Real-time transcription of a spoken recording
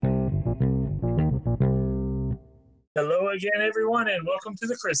Hello again, everyone, and welcome to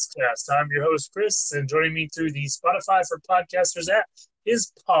the Chris Cast. I'm your host, Chris, and joining me through the Spotify for Podcasters app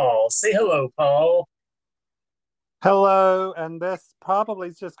is Paul. Say hello, Paul. Hello, and this probably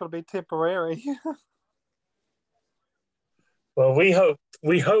is just going to be temporary. Well, we hope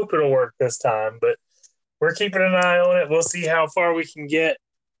it'll work this time, but we're keeping an eye on it. We'll see how far we can get,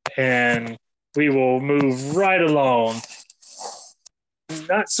 and we will move right along.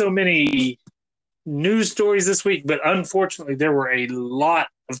 Not so many news stories this week, but unfortunately, there were a lot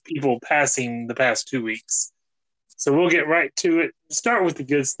of people passing the past 2 weeks. So we'll get right to it. Start with the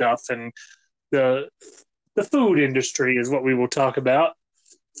good stuff, and the the food industry is what we will talk about.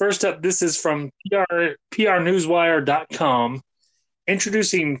 First up, this is from PRNewsWire.com.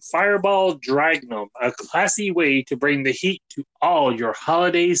 Introducing Fireball Dragnum, a classy way to bring the heat to all your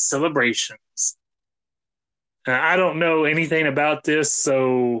holiday celebrations. I don't know anything about this,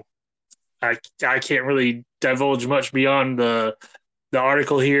 so I can't really divulge much beyond the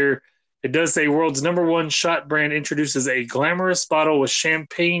article here. It does say world's number one shot brand introduces a glamorous bottle with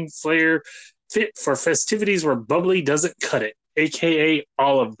champagne flair fit for festivities where bubbly doesn't cut it, aka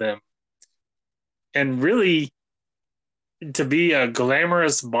all of them. And really, to be a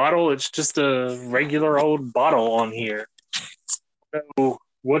glamorous bottle, it's just a regular old bottle on here. So,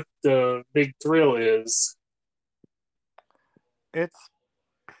 what the big thrill is? It's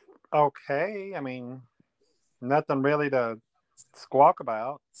okay. I mean, nothing really to squawk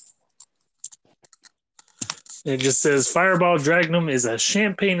about. It just says Fireball Dragnum is a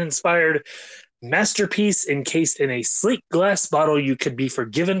champagne inspired masterpiece encased in a sleek glass bottle you could be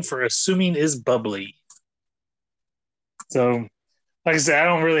forgiven for assuming is bubbly. So, like I said, I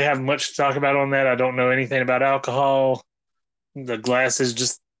don't really have much to talk about on that. I don't know anything about alcohol. The glass is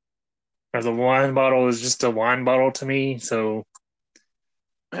just, or the wine bottle is just a wine bottle to me. So,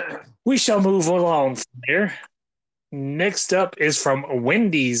 we shall move along from there. Next up is from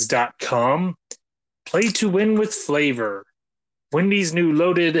Wendy's.com. Play to win with flavor. Wendy's new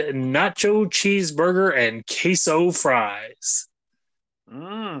loaded nacho cheeseburger and queso fries.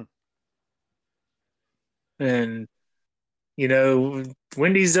 Mm. And,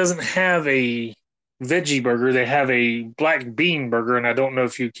 Wendy's doesn't have a veggie burger. They have a black bean burger, and I don't know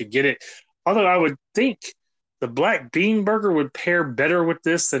if you could get it. Although I would think the black bean burger would pair better with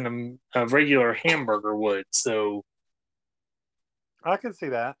this than a regular hamburger would. So, I can see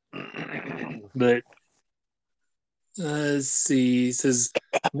that. but let's see. It says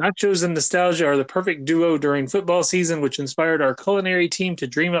nachos and nostalgia are the perfect duo during football season, which inspired our culinary team to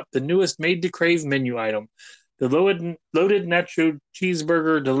dream up the newest made to crave menu item. The loaded nacho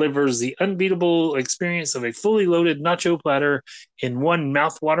cheeseburger delivers the unbeatable experience of a fully loaded nacho platter in one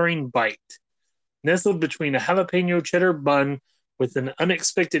mouth-watering bite. Nestled between a jalapeno cheddar bun with an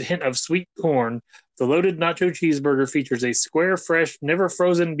unexpected hint of sweet corn, the loaded nacho cheeseburger features a square, fresh, never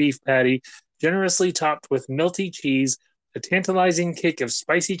frozen beef patty, generously topped with melty cheese, a tantalizing kick of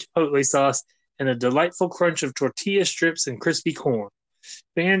spicy chipotle sauce, and a delightful crunch of tortilla strips and crispy corn.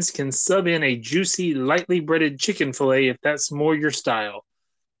 Fans can sub in a juicy, lightly breaded chicken fillet if that's more your style.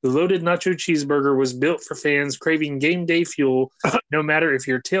 The loaded nacho cheeseburger was built for fans craving game day fuel, no matter if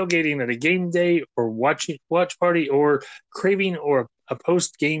you're tailgating at a game day or watch party or craving or a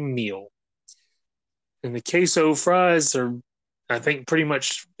post game meal. And the queso fries are, I think, pretty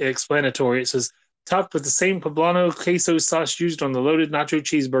much explanatory. It says topped with the same poblano queso sauce used on the loaded nacho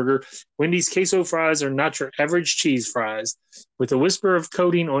cheeseburger, Wendy's queso fries are not your average cheese fries. With a whisper of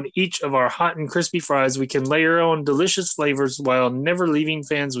coating on each of our hot and crispy fries, we can layer on delicious flavors while never leaving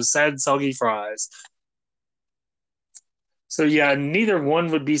fans with sad, soggy fries. So, yeah, neither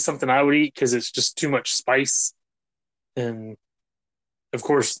one would be something I would eat because it's just too much spice and, of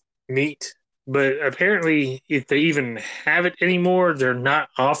course, meat. But apparently, if they even have it anymore, they're not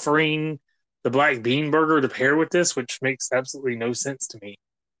offering the black bean burger to pair with this, which makes absolutely no sense to me.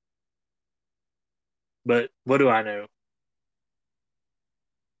 But what do I know?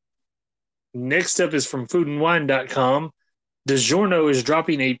 Next up is from foodandwine.com. DiGiorno is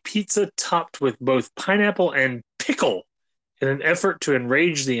dropping a pizza topped with both pineapple and pickle in an effort to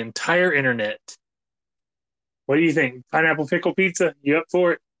enrage the entire internet. What do you think? Pineapple pickle pizza? You up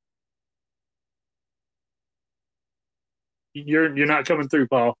for it? You're not coming through,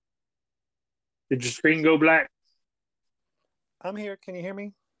 Paul. Did your screen go black? I'm here. Can you hear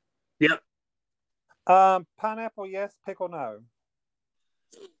me? Yep. Pineapple, yes. Pickle, no.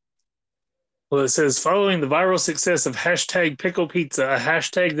 Well, it says following the viral success of hashtag pickle pizza, a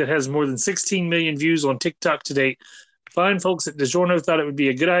hashtag that has more than 16 million views on TikTok to date, fine folks at DiGiorno thought it would be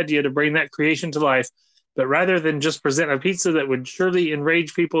a good idea to bring that creation to life. But rather than just present a pizza that would surely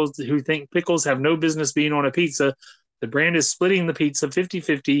enrage people who think pickles have no business being on a pizza, The brand is splitting the pizza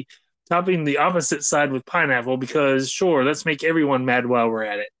 50-50, topping the opposite side with pineapple because, sure, let's make everyone mad while we're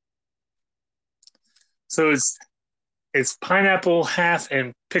at it. So it's pineapple half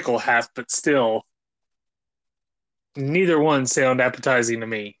and pickle half, but still, neither one sound appetizing to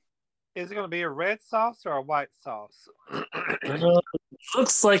me. Is it going to be a red sauce or a white sauce?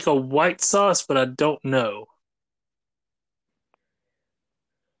 Looks like a white sauce, but I don't know.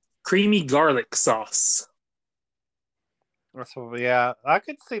 Creamy garlic sauce. So, yeah, I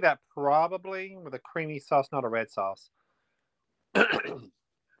could see that probably with a creamy sauce, not a red sauce. Well,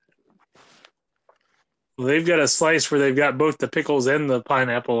 they've got a slice where they've got both the pickles and the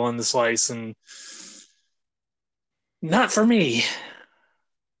pineapple on the slice, and not for me.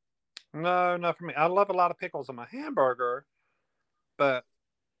 No, not for me. I love a lot of pickles on my hamburger, but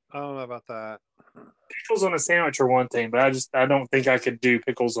I don't know about that. Pickles on a sandwich are one thing, but I don't think I could do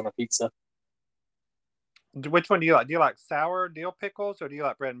pickles on a pizza. Which one do you like? Do you like sour dill pickles or do you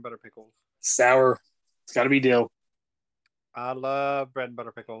like bread and butter pickles? Sour. It's got to be dill. I love bread and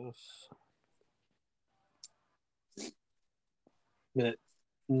butter pickles. But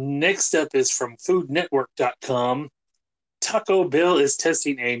next up is from foodnetwork.com. Taco Bell is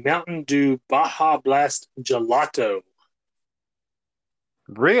testing a Mountain Dew Baja Blast gelato.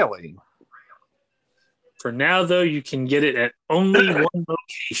 Really? For now, though, you can get it at only one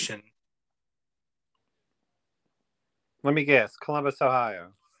location. Let me guess. Columbus, Ohio.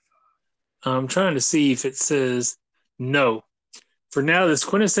 I'm trying to see if it says no. For now, this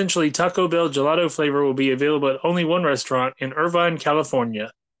quintessentially Taco Bell gelato flavor will be available at only one restaurant in Irvine,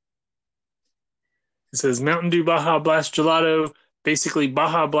 California. It says Mountain Dew Baja Blast Gelato, basically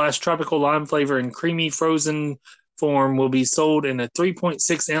Baja Blast tropical lime flavor and creamy frozen form, will be sold in a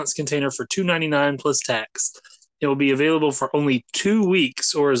 3.6-ounce container for $2.99 plus tax. It will be available for only 2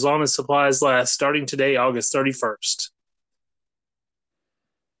 weeks or as long as supplies last, starting today, August 31st.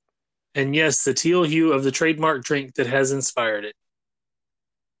 And yes, the teal hue of the trademark drink that has inspired it.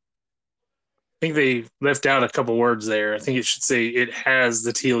 I think they left out a couple words there. I think it should say it has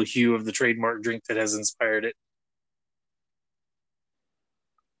the teal hue of the trademark drink that has inspired it.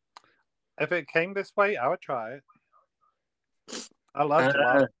 If it came this way, I would try it. I love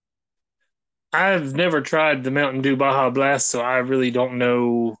gelato. I've never tried the Mountain Dew Baja Blast, so I really don't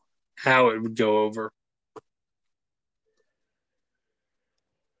know how it would go over.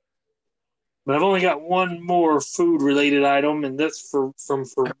 But I've only got one more food-related item, and that's from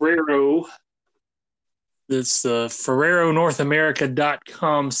Ferrero. That's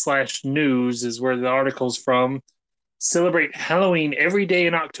FerreroNorthAmerica.com/news is where the article's from. Celebrate Halloween every day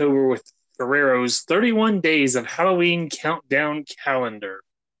in October with Ferrero's 31 Days of Halloween Countdown Calendar.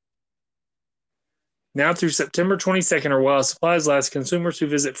 Now through September 22nd, or while supplies last, consumers who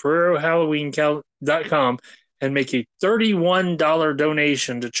visit FerreroHalloween.com and make a $31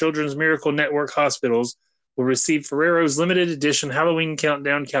 donation to Children's Miracle Network Hospitals will receive Ferrero's limited edition Halloween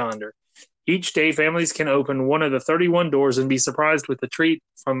Countdown Calendar. Each day, families can open one of the 31 doors and be surprised with a treat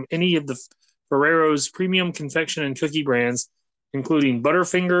from any of the Ferrero's premium confection and cookie brands, including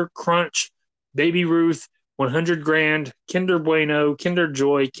Butterfinger, Crunch, Baby Ruth, 100 Grand, Kinder Bueno, Kinder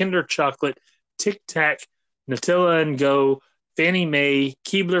Joy, Kinder Chocolate, Tic Tac, Nutella and Go, Fannie Mae,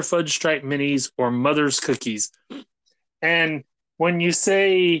 Keebler Fudge Stripe Minis, or Mother's Cookies. And when you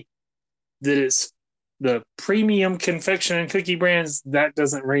say that it's the premium confection and cookie brands, that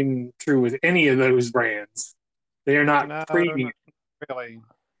doesn't ring true with any of those brands. They are not premium. Really.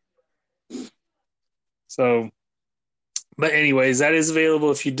 So, but anyways, that is available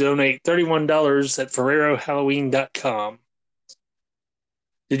if you donate $31 at FerreroHalloween.com.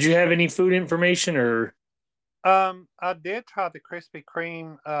 Did you have any food information or? I did try the Krispy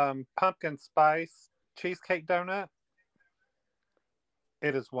Kreme pumpkin spice cheesecake donut.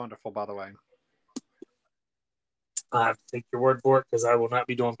 It is wonderful, by the way. I have to take your word for it because I will not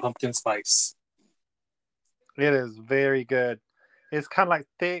be doing pumpkin spice. It is very good. It's kind of like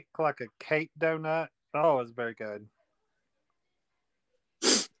thick, like a cake donut. Oh, it's very good.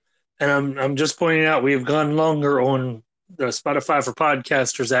 And I'm just pointing out we have gone longer on the Spotify for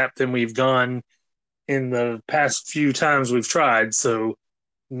Podcasters app than we've gone in the past few times we've tried. So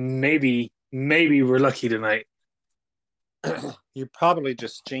maybe we're lucky tonight. You probably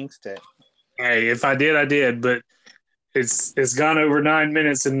just jinxed it. Hey, if I did, I did. But it's gone over 9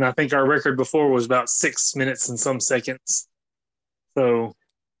 minutes, and I think our record before was about 6 minutes and some seconds. So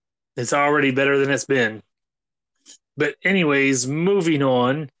it's already better than it's been. But anyways, moving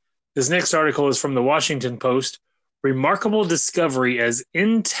on. This next article is from the Washington Post. Remarkable discovery as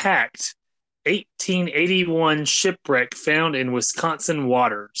intact 1881 shipwreck found in Wisconsin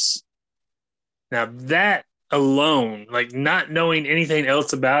waters. Now that alone, like not knowing anything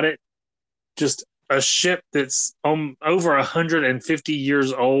else about it, just a ship that's over 150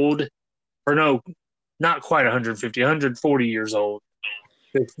 years old, or no, not quite 150, 140 years old,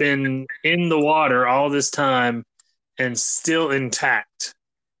 that's been in the water all this time and still intact.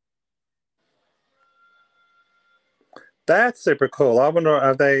 That's super cool. I wonder,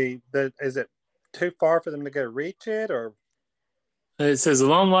 is it too far for them to go reach it, or? It says a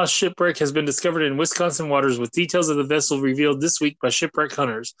long lost shipwreck has been discovered in Wisconsin waters, with details of the vessel revealed this week by shipwreck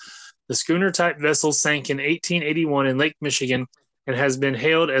hunters. The schooner type vessel sank in 1881 in Lake Michigan and has been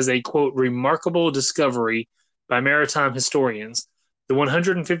hailed as a, quote, remarkable discovery by maritime historians. The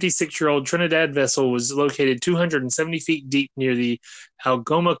 156-year-old Trinidad vessel was located 270 feet deep near the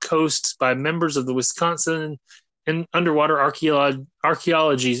Algoma coast by members of the Wisconsin Underwater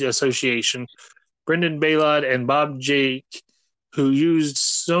Archaeology Association, Brendan Baylod and Bob Jake, who used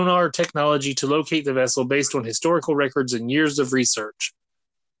sonar technology to locate the vessel based on historical records and years of research.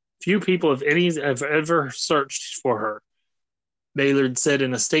 Few people, if any, have ever searched for her, Baylord said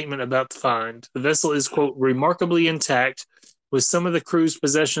in a statement about the find. The vessel is, quote, remarkably intact, with some of the crew's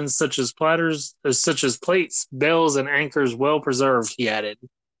possessions such as plates, bells, and anchors well preserved, he added.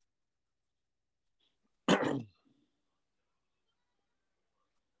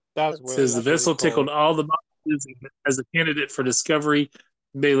 Says the vessel tickled all the boxes as a candidate for discovery,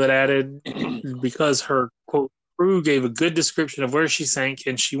 Baylord added, because her, quote, crew gave a good description of where she sank,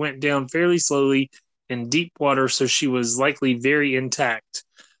 and she went down fairly slowly in deep water, so she was likely very intact.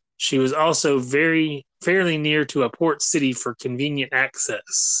 She was also fairly near to a port city for convenient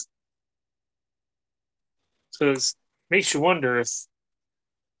access. So it makes you wonder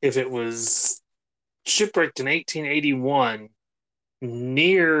if it was shipwrecked in 1881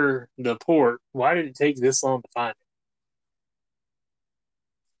 near the port, why did it take this long to find it?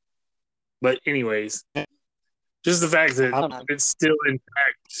 But anyways, just the fact that it's still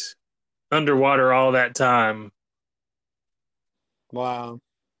intact underwater all that time. Wow.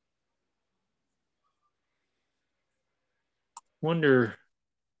 Wonder,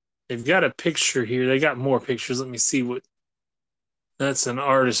 they've got a picture here. They got more pictures. Let me see what. That's an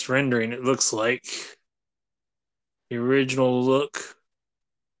artist rendering, it looks like. The original look.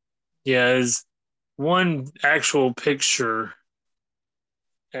 Yeah, there's one actual picture,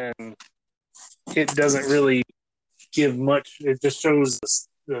 and it doesn't really give much. It just shows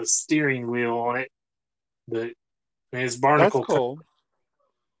the steering wheel on it, but it's barnacle. That's cool.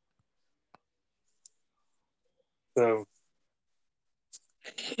 So,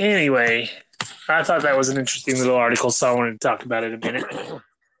 anyway, I thought that was an interesting little article, so I wanted to talk about it a minute.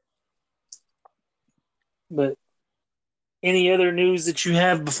 But any other news that you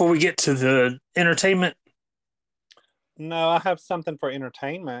have before we get to the entertainment? No, I have something for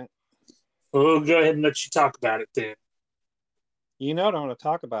entertainment. Well, we'll go ahead and let you talk about it then. You know what I want to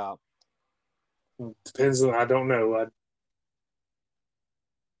talk about. Depends on, I don't know.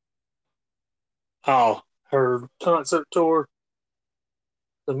 Her concert tour,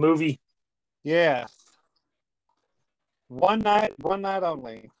 the movie. Yeah. One night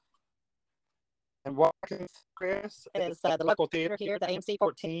only. And Watkins, Chris, is the local theater here, the AMC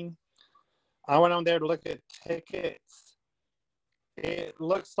 14. I went on there to look at tickets. It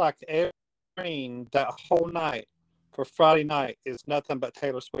looks like every screen that whole night for Friday night is nothing but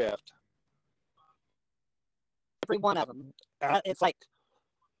Taylor Swift. Every one of them. It's like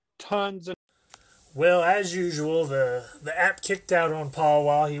tons of. Well, as usual, the app kicked out on Paul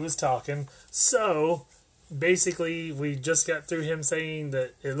while he was talking. So, basically, we just got through him saying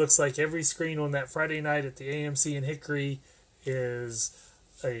that it looks like every screen on that Friday night at the AMC in Hickory is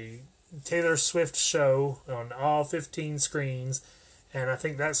a Taylor Swift show on all 15 screens. And I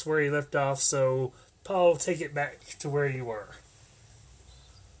think that's where he left off. So, Paul, take it back to where you were.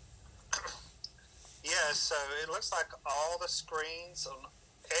 Yeah, so it looks like all the screens on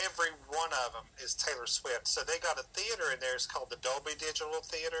every one of them is Taylor Swift. So they got a theater in there. It's called the Dolby Digital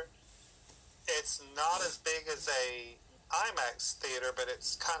Theater. It's not as big as a IMAX theater, but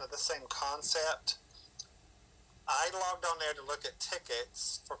it's kind of the same concept. I logged on there to look at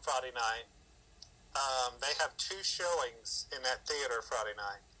tickets for Friday night. They have 2 showings in that theater Friday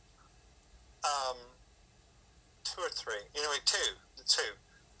night. 2 or 3. Anyway, 2. The 2.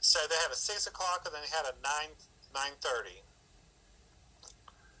 So they had a 6 o'clock and then they had a 9:30.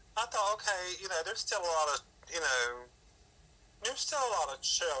 I thought, okay, there's still a lot of, there's still a lot of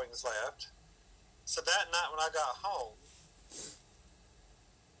showings left. So that night when I got home,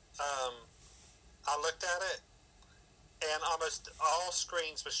 I looked at it, and almost all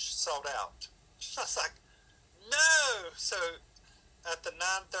screens were sold out. I was like, no! So at the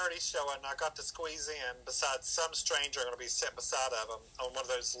 9:30 showing, I got to squeeze in besides some stranger going to be sitting beside of them on one of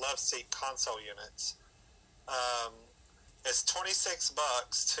those love seat console units. It's $26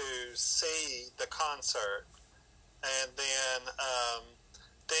 to see the concert, and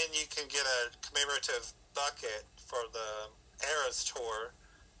then you can get a commemorative bucket for the Eras tour,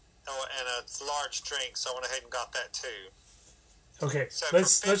 and a large drink. So I went ahead and got that too. Okay, So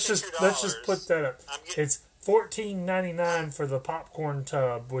let's just put that up. It's $14.99 for the popcorn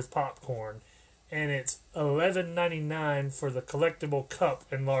tub with popcorn, and it's $11.99 for the collectible cup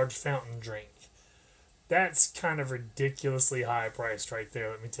and large fountain drink. That's kind of ridiculously high priced right there.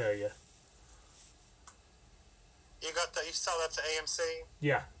 Let me tell you. You got that? You saw that to AMC?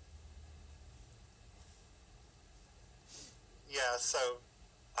 Yeah. Yeah. So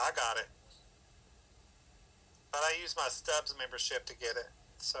I got it, but I used my Stubbs membership to get it.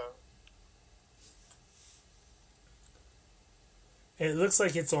 So. It looks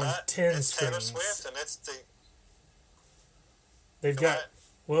like it's on 10 it's screens. Taylor Swift, and it's the. They've got.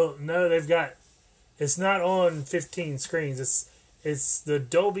 Well, no, they've got. It's not on 15 screens. It's the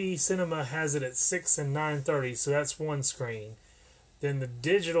Dolby Cinema has it at 6 and 9:30, so that's one screen. Then the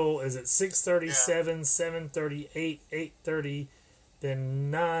digital is at 6:30, 7, 7:30, 8, 8:30,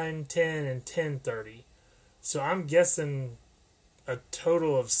 then 9, 10, and 10:30. So I'm guessing a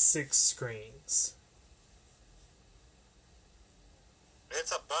total of 6 screens.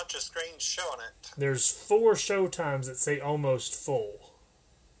 It's a bunch of screens showing it. There's 4 show times that say almost full.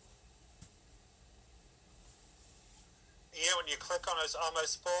 Yeah, when you click on those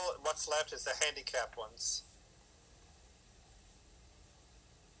almost full, what's left is the handicapped ones.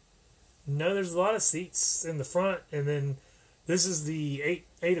 No, there's a lot of seats in the front, and then this is the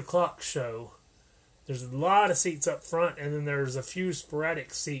 8 o'clock show. There's a lot of seats up front, and then there's a few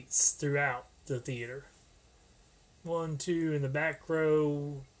sporadic seats throughout the theater. 1, 2 in the back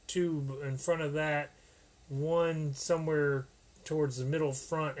row, 2 in front of that, 1 somewhere towards the middle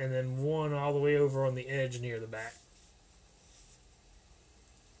front, and then 1 all the way over on the edge near the back.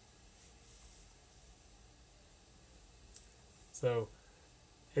 So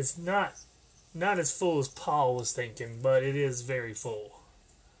it's not as full as Paul was thinking, but it is very full.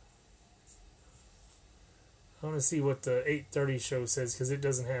 I want to see what the 8:30 show says because it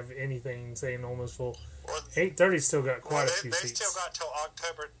doesn't have anything saying almost full. 8:30 still got quite a few seats. They still got till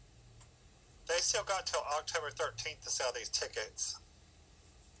October. They still got till October 13th to sell these tickets.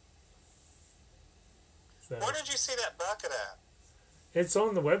 So, where did you see that bucket at? It's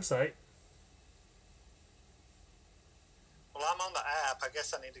on the website. Well, I'm on the app. I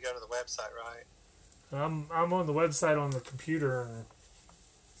guess I need to go to the website, right? I'm on the website on the computer, and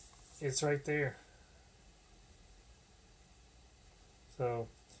it's right there. So.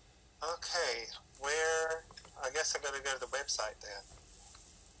 Okay, where? I guess I got to go to the website then.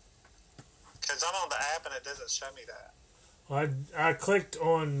 Because I'm on the app and it doesn't show me that. Well, I clicked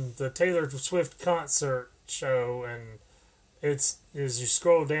on the Taylor Swift concert show, and it's as you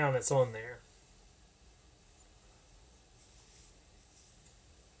scroll down, it's on there.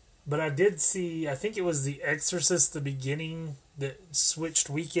 But I did see, I think it was The Exorcist, the beginning, that switched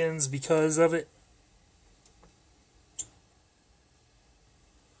weekends because of it.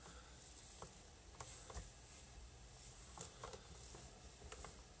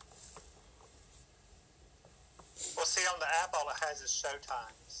 Well, see, on the app, all it has is show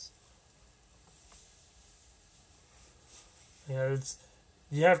times. Yeah,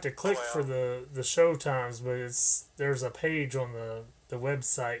 you have to click for the show times, but there's a page on the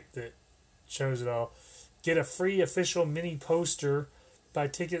website that shows it all. Get a free official mini poster, buy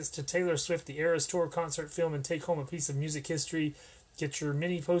tickets to Taylor Swift The Eras Tour concert film, and take home a piece of music history. Get your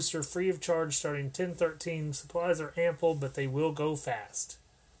mini poster free of charge starting 10/13. Supplies are ample, but they will go fast.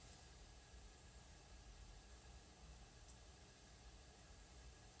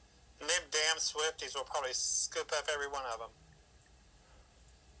 And them damn Swifties will probably scoop up every one of them.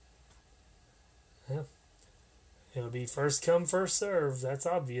 Yeah. It'll be first come, first serve. That's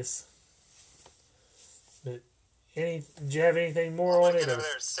obvious. But did you have anything more on it? Over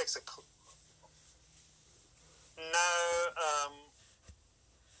there at 6 o'clock. No,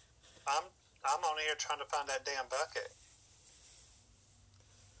 I'm on here trying to find that damn bucket.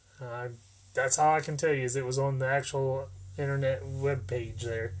 That's all I can tell you is it was on the actual internet web page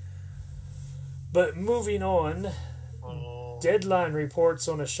there. But moving on, Deadline reports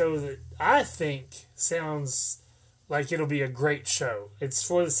on a show that I think sounds like it'll be a great show. It's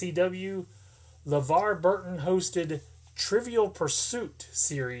for the CW. LeVar Burton hosted Trivial Pursuit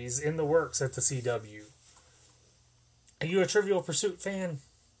series in the works at the CW. Are you a Trivial Pursuit fan?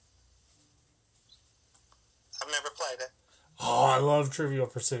 I've never played it. Oh, I love Trivial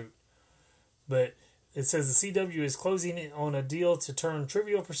Pursuit. But it says the CW is closing in on a deal to turn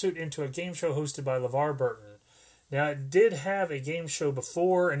Trivial Pursuit into a game show hosted by LeVar Burton. Now, it did have a game show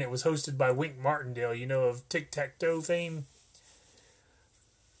before, and it was hosted by Wink Martindale, of Tic-Tac-Toe fame.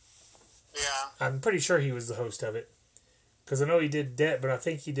 Yeah. I'm pretty sure he was the host of it. Because I know he did that, but I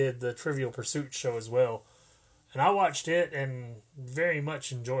think he did the Trivial Pursuit show as well. And I watched it and very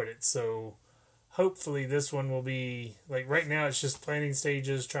much enjoyed it. So hopefully this one will be, right now it's just planning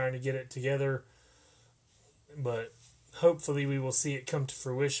stages, trying to get it together. But hopefully we will see it come to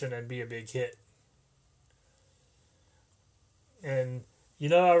fruition and be a big hit. And,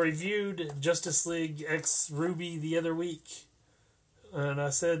 I reviewed Justice League X Ruby the other week. And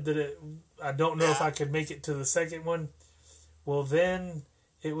I said that I don't know if I could make it to the second one. Well, then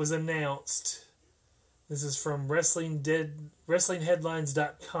it was announced. This is from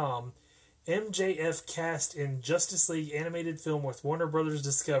WrestlingHeadlines.com. MJF cast in Justice League animated film with Warner Brothers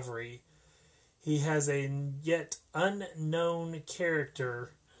Discovery. He has a yet unknown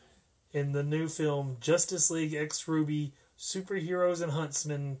character in the new film Justice League X Ruby Superheroes and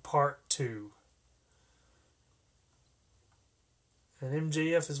Huntsmen Part 2. And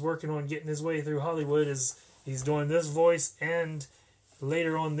MJF is working on getting his way through Hollywood as he's doing this voice, and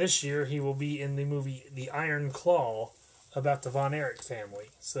later on this year he will be in the movie The Iron Claw about the Von Erich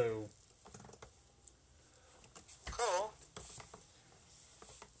family. So cool.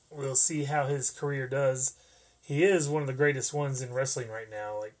 We'll see how his career does. He is one of the greatest ones in wrestling right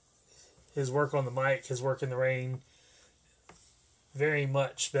now. His work on the mic, his work in the ring, very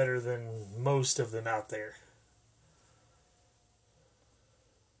much better than most of them out there.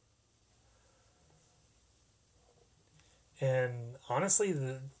 And honestly,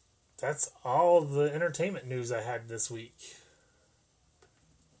 that's all the entertainment news I had this week.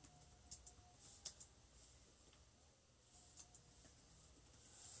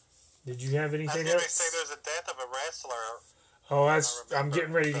 Did you have anything else? They say there's a death of a wrestler. Oh, I'm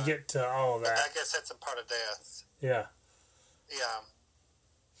getting ready to get to all of that. I guess that's a part of death. Yeah. Yeah.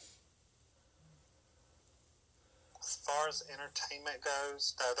 As far as entertainment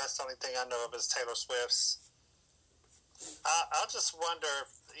goes, no, that's the only thing I know of is Taylor Swift's. I just wonder if,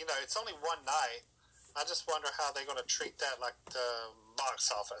 it's only one night. I just wonder how they're going to treat that like the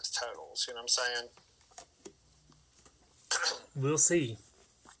box office totals. You know what I'm saying? We'll see.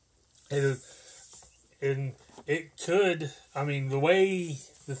 And it could, the way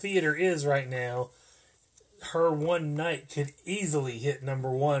the theater is right now, her one night could easily hit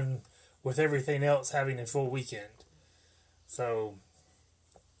number one with everything else having a full weekend. So,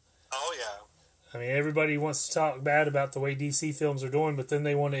 oh yeah. Everybody wants to talk bad about the way DC films are doing, but then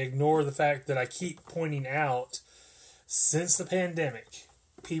they want to ignore the fact that I keep pointing out, since the pandemic,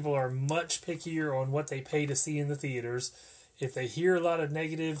 people are much pickier on what they pay to see in the theaters. If they hear a lot of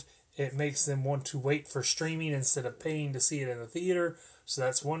negative, it makes them want to wait for streaming instead of paying to see it in the theater. So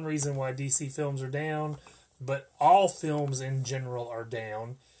that's one reason why DC films are down. But all films in general are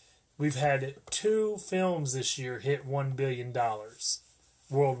down. We've had 2 films this year hit $1 billion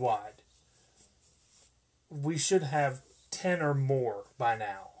worldwide. We should have 10 or more by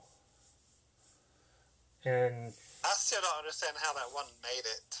now. And I still don't understand how that one made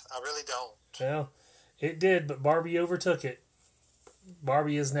it. I really don't. Well, it did, but Barbie overtook it.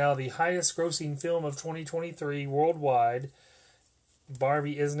 Barbie is now the highest grossing film of 2023 worldwide.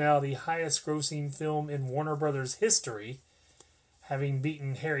 Barbie is now the highest grossing film in Warner Brothers history, having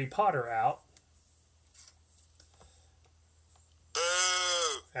beaten Harry Potter out. Boo!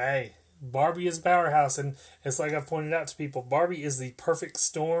 Hey, Barbie is a powerhouse, and it's like I've pointed out to people, Barbie is the perfect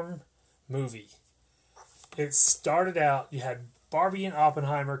storm movie. It started out, you had Barbie and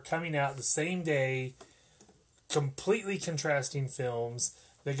Oppenheimer coming out the same day, completely contrasting films.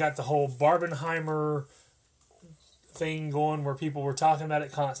 They got the whole Barbenheimer thing going where people were talking about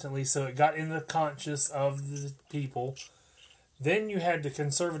it constantly, so it got in the conscious of the people. Then you had the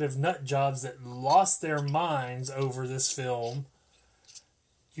conservative nut jobs that lost their minds over this film.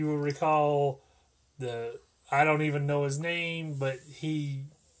 You will recall I don't even know his name, but he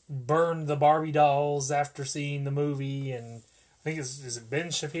burned the Barbie dolls after seeing the movie, and I think is it Ben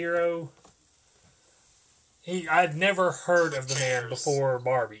Shapiro? I'd never heard of the man before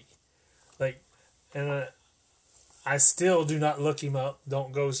Barbie. I still do not look him up.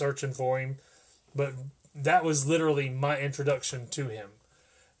 Don't go searching for him. But that was literally my introduction to him.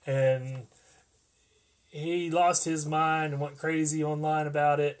 And he lost his mind and went crazy online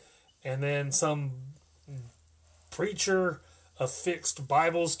about it. And then some preacher affixed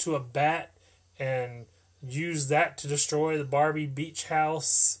Bibles to a bat and used that to destroy the Barbie beach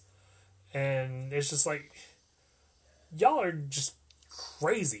house. And it's just like, y'all are just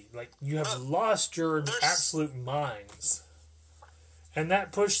crazy. Like, you have lost your absolute minds. And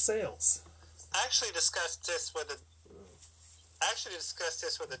that pushed sales. I actually discussed this with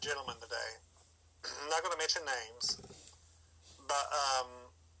a gentleman today. I'm not going to mention names, but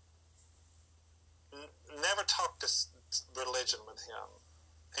never talked to religion with him,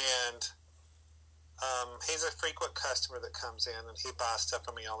 and he's a frequent customer that comes in, and he buys stuff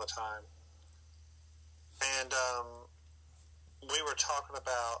from me all the time. And we were talking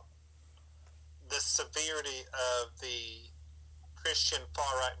about the severity of the Christian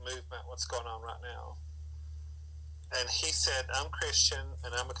far-right movement, what's going on right now. And he said, I'm Christian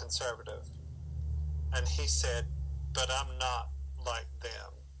and I'm a conservative. And he said, but I'm not like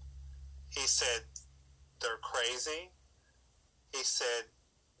them. He said, they're crazy. He said,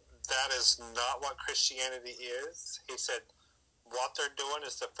 that is not what Christianity is. He said, what they're doing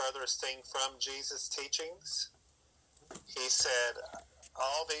is the furthest thing from Jesus' teachings. He said,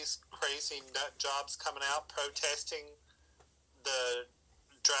 all these crazy nut jobs coming out protesting the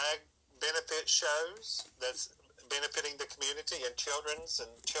drag benefit shows that's benefiting the community and children's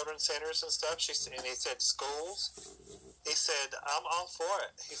centers and stuff. And he said, schools. He said, I'm all for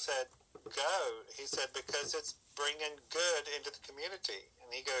it. He said, go. He said, because it's bringing good into the community.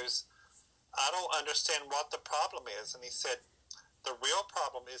 And he goes, I don't understand what the problem is. And he said, the real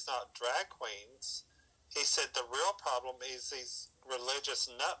problem is not drag queens. He said, the real problem is these religious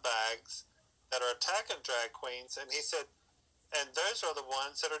nutbags that are attacking drag queens. And he said, and those are the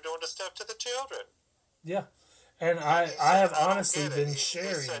ones that are doing the stuff to the children. Yeah. And I have honestly been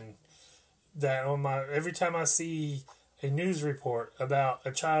sharing that on my, every time I see a news report about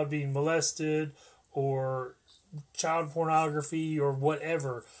a child being molested or child pornography or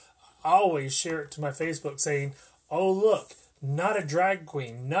whatever, I always share it to my Facebook saying, oh, look, not a drag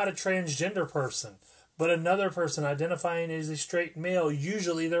queen, not a transgender person, but another person identifying as a straight male.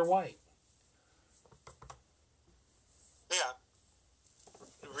 Usually they're white. Yeah.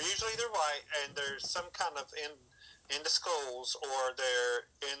 Usually they're white, and there's some kind of in the schools, or they're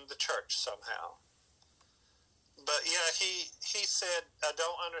in the church somehow. But yeah, he said, I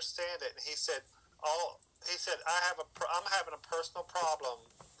don't understand it. And he said, I'm having a personal problem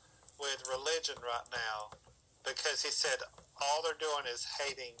with religion right now, because he said all they're doing is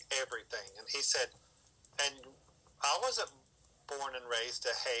hating everything. And he said, and I wasn't born and raised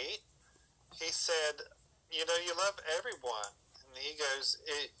to hate. He said, you love everyone. And he goes,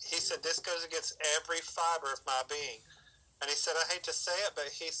 he said, this goes against every fiber of my being. And he said, I hate to say it, but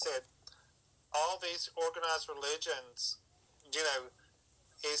he said, all these organized religions,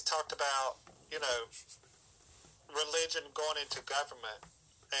 he's talked about, religion going into government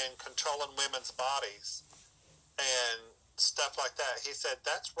and controlling women's bodies and stuff like that. He said,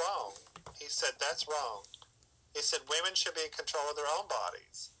 that's wrong. He said, that's wrong. He said, women should be in control of their own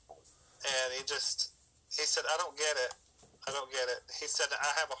bodies. And he said, I don't get it. I don't get it. He said,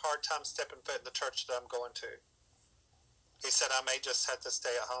 I have a hard time stepping foot in the church that I'm going to. He said, I may just have to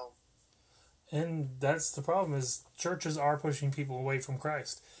stay at home. And that's the problem, is churches are pushing people away from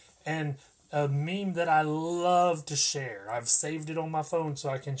Christ. And a meme that I love to share, I've saved it on my phone so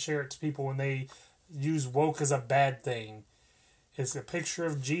I can share it to people when they use woke as a bad thing. It's a picture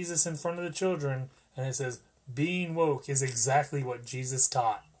of Jesus in front of the children, and it says, being woke is exactly what Jesus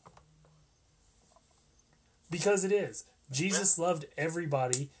taught. Because it is. Jesus loved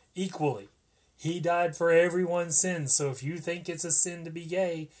everybody equally. He died for everyone's sins. So if you think it's a sin to be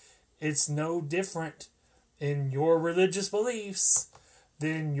gay, it's no different in your religious beliefs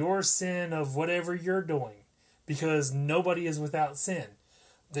than your sin of whatever you're doing. Because nobody is without sin.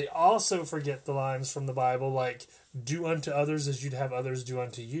 They also forget the lines from the Bible like, do unto others as you'd have others do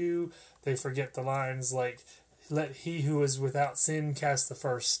unto you. They forget the lines like, let he who is without sin cast the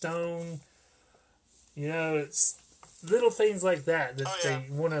first stone. It's little things like that they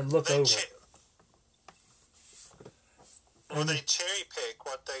want to look over. They cherry pick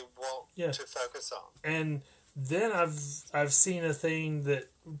what they want to focus on. And then I've seen a thing that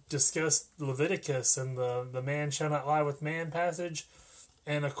discussed Leviticus and the man shall not lie with man passage.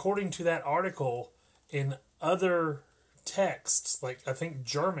 And according to that article, in other texts, like I think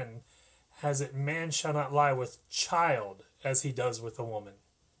German has it, man shall not lie with child as he does with a woman.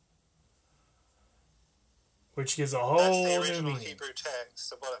 Which gives a whole new meaning. That's the original Hebrew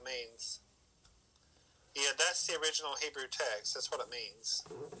text of what it means. Yeah, that's the original Hebrew text. That's what it means.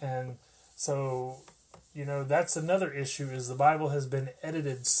 And so, that's another issue, is the Bible has been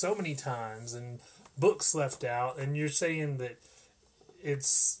edited so many times and books left out, and you're saying that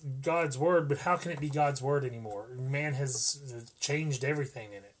it's God's word, but how can it be God's word anymore? Man has changed everything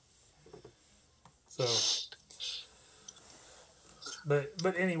in it. So,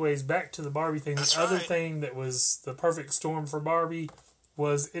 But anyways, back to the Barbie thing. That's The other right. thing that was the perfect storm for Barbie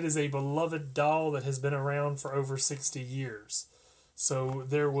was it is a beloved doll that has been around for over 60 years. So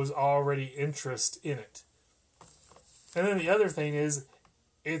there was already interest in it. And then the other thing is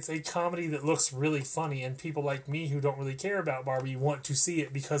it's a comedy that looks really funny, and people like me who don't really care about Barbie want to see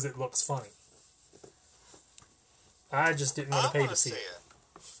it because it looks funny. I just didn't want to pay to see it.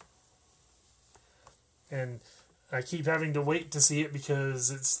 And I keep having to wait to see it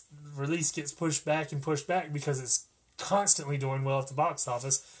because its release gets pushed back because it's constantly doing well at the box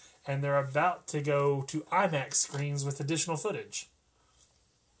office, and they're about to go to IMAX screens with additional footage.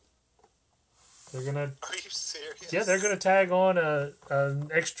 They're gonna. Are you serious? Yeah, they're gonna tag on an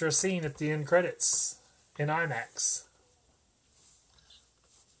extra scene at the end credits in IMAX.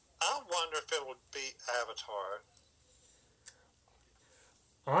 I wonder if it would beat Avatar.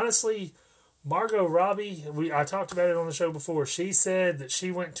 Honestly, Margot Robbie, I talked about it on the show before. She said that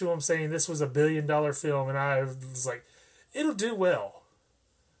she went to him saying this was $1 billion film, and I was like, it'll do well.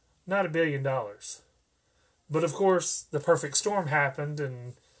 Not $1 billion. But of course, the perfect storm happened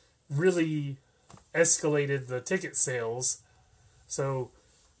and really escalated the ticket sales. So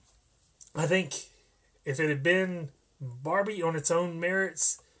I think if it had been Barbie on its own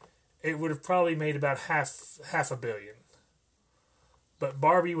merits, it would have probably made about half $1 billion. But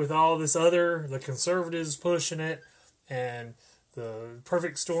Barbie, with all this the conservatives pushing it, and the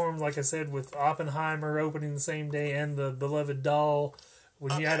perfect storm, like I said, with Oppenheimer opening the same day and the beloved doll,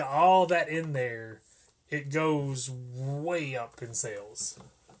 when you add all that in there, it goes way up in sales.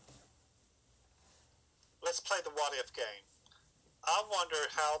 Let's play the what if game. I wonder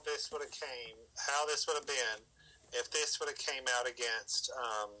how this would have been if this would have came out against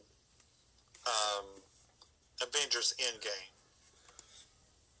Avengers Endgame.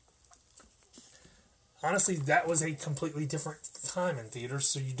 Honestly, that was a completely different time in theaters,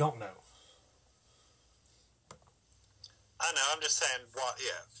 so you don't know. I know, I'm just saying, what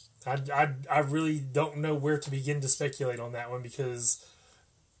if? I really don't know where to begin to speculate on that one because,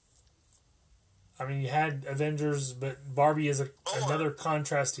 I mean, you had Avengers, but Barbie is another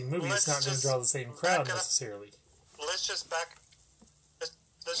contrasting movie. It's not going to draw the same crowd necessarily. Let's just back it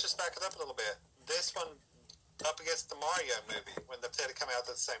up a little bit. This one up against the Mario movie when they had to come out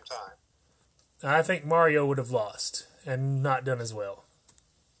at the same time. I think Mario would have lost and not done as well.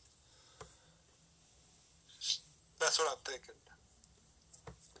 That's what I'm thinking.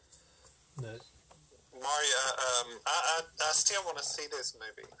 But Mario, I still want to see this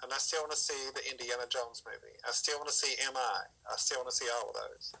movie, and I still want to see the Indiana Jones movie. I still want to see M.I. I still want to see all of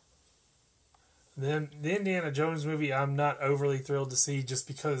those. The Indiana Jones movie, I'm not overly thrilled to see just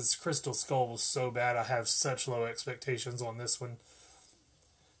because Crystal Skull was so bad. I have such low expectations on this one.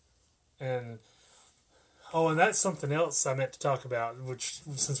 And that's something else I meant to talk about, which,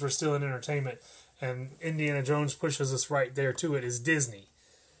 since we're still in entertainment, and Indiana Jones pushes us right there to it, is Disney.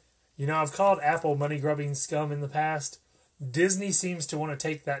 You know, I've called Apple money-grubbing scum in the past. Disney seems to want to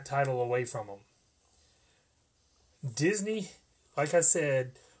take that title away from them. Disney, like I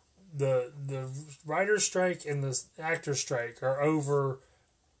said, the writer's strike and the actor's strike are over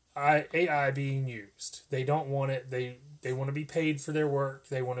AI being used. They don't want it. They want to be paid for their work.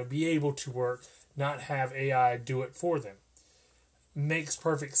 They want to be able to work, not have AI do it for them. Makes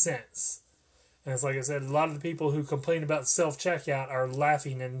perfect sense. And it's like I said, a lot of the people who complain about self-checkout are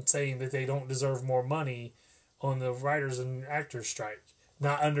laughing and saying that they don't deserve more money on the writers and actors strike,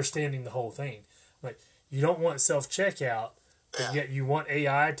 not understanding the whole thing. Like, you don't want self-checkout, but yet you want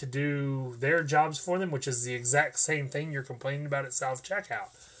AI to do their jobs for them, which is the exact same thing you're complaining about at self-checkout.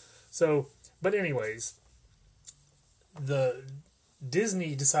 So, but anyways, the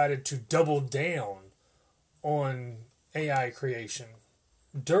Disney decided to double down on AI creation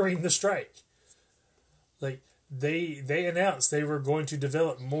during the strike. Like, they announced they were going to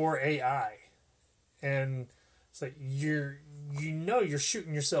develop more AI, and it's like you're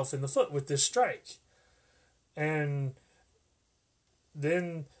shooting yourself in the foot with this strike. And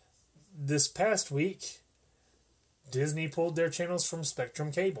then this past week, Disney pulled their channels from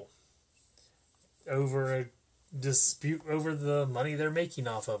Spectrum Cable over a dispute over the money they're making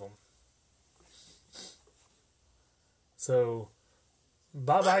off of them. So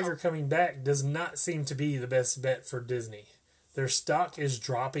Bob Iger coming back does not seem to be the best bet for Disney. Their stock is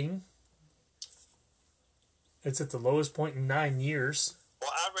dropping. It's at the lowest point in 9 years.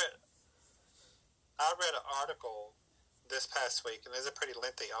 Well, I read an article this past week, and it's a pretty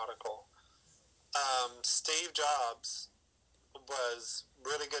lengthy article. Steve Jobs was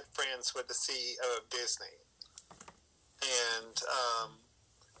really good friends with the CEO of Disney, and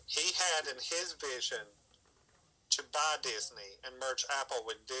he had in his vision to buy Disney and merge Apple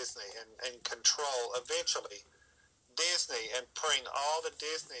with Disney and control eventually Disney and bring all the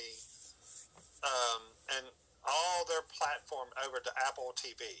Disney and all their platform over to Apple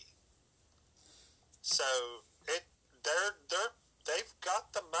TV. So they've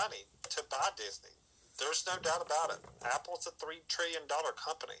got the money to buy Disney. There's no doubt about it. Apple's a $3 trillion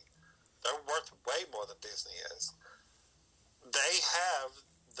company. They're worth way more than Disney is. They have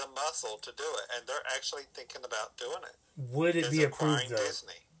the muscle to do it, and they're actually thinking about doing it. Would it be approved, though?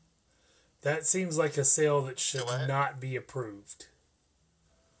 Disney. That seems like a sale that should not be approved.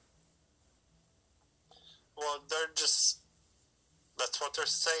 Well, they're just... That's what they're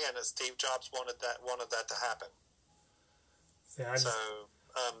saying, is Steve Jobs wanted that to happen. Yeah,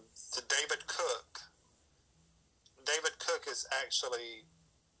 the David Cook is actually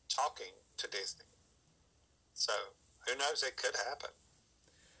talking to Disney. So, who knows? It could happen.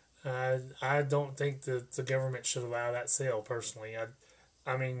 I don't think that the government should allow that sale, personally.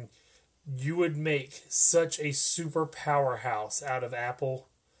 I mean, you would make such a super powerhouse out of Apple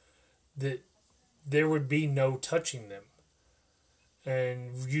that there would be no touching them.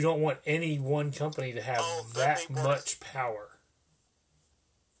 And you don't want any one company to have that much power.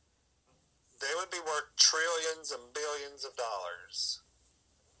 They would be worth trillions and billions of dollars.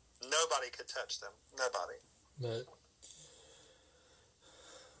 Nobody could touch them. Nobody.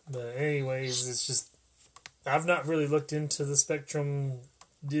 But anyways, it's just... I've not really looked into the Spectrum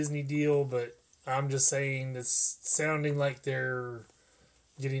Disney deal, but I'm just saying it's sounding like they're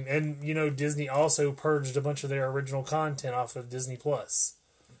getting... And, you know, Disney also purged a bunch of their original content off of Disney+.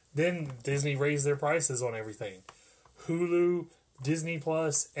 Then Disney raised their prices on everything. Hulu, Disney+,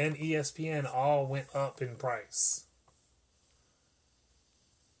 and ESPN all went up in price.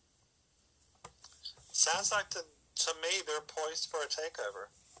 Sounds like, to me, they're poised for a takeover.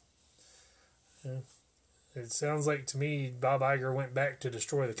 Yeah. It sounds like, to me, Bob Iger went back to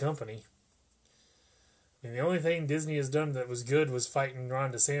destroy the company. I mean, the only thing Disney has done that was good was fighting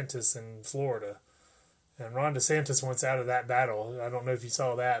Ron DeSantis in Florida. And Ron DeSantis wants out of that battle. I don't know if you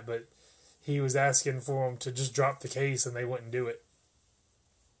saw that, but he was asking for them to just drop the case, and they wouldn't do it.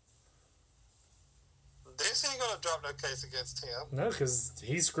 Disney ain't gonna drop no case against him. No, because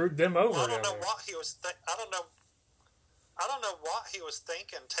he screwed them over. Well, I don't know what he was. I don't know what he was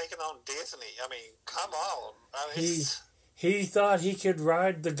thinking, taking on Disney. I mean, come on. I mean, he thought he could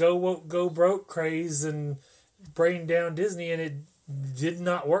ride the go woke, go broke craze and bring down Disney, and it did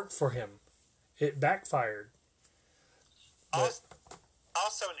not work for him. It backfired. Also,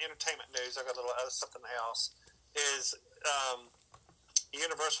 in entertainment news, I got a little something else. Is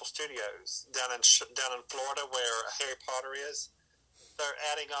Universal Studios down in Florida, where Harry Potter is. They're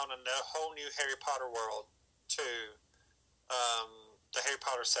adding on a whole new Harry Potter world to the Harry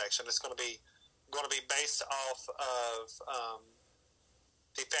Potter section. It's going to be based off of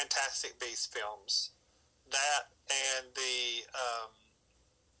the Fantastic Beasts films. That and the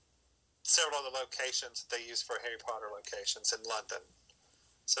several other locations that they use for Harry Potter locations in London.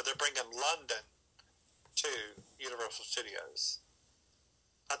 So they're bringing London to Universal Studios.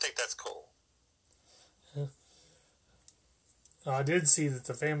 I think that's cool. Yeah. I did see that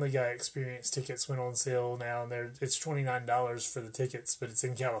the Family Guy Experience tickets went on sale now, and it's $29 for the tickets, but it's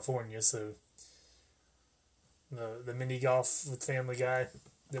in California, so the mini golf with Family Guy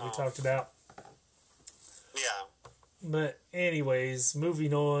that we talked about. Yeah. But anyways,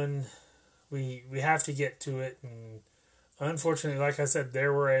 moving on, we have to get to it, and unfortunately, like I said,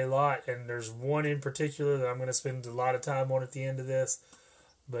 there were a lot, and there's one in particular that I'm going to spend a lot of time on at the end of this.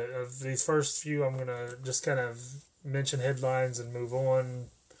 But of these first few, I'm going to just kind of mention headlines and move on.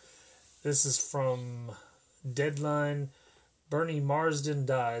 This is from Deadline. Bernie Marsden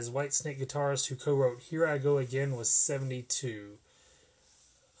dies. Whitesnake guitarist who co-wrote Here I Go Again was 72.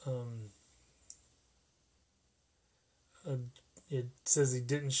 It says he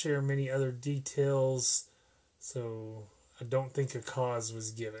didn't share many other details, so I don't think a cause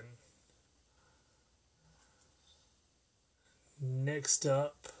was given. Next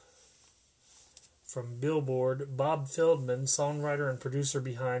up, from Billboard, Bob Feldman, songwriter and producer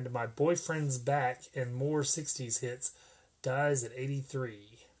behind My Boyfriend's Back and more 60s hits, dies at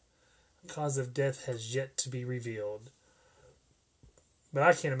 83. Cause of death has yet to be revealed. But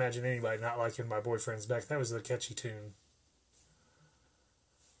I can't imagine anybody not liking My Boyfriend's Back. That was a catchy tune.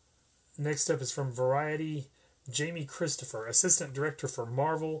 Next up is from Variety. Jamie Christopher, assistant director for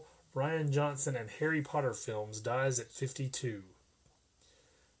Marvel, Rian Johnson, and Harry Potter films, dies at 52.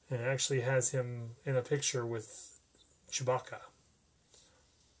 And it actually has him in a picture with Chewbacca.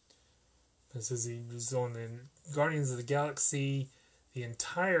 It says he was on the Guardians of the Galaxy, the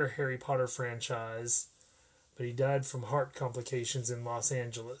entire Harry Potter franchise, but he died from heart complications in Los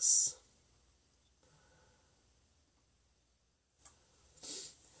Angeles.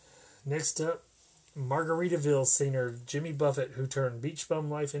 Next up, Margaritaville singer Jimmy Buffett, who turned beach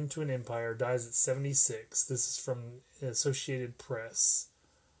bum life into an empire, dies at 76. This is from the Associated Press.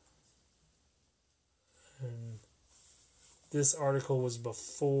 And this article was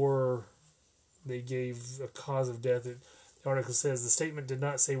before they gave a cause of death. The article says the statement did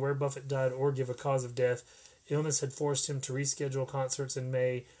not say where Buffett died or give a cause of death. Illness had forced him to reschedule concerts in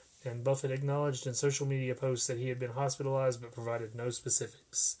May, and Buffett acknowledged in social media posts that he had been hospitalized but provided no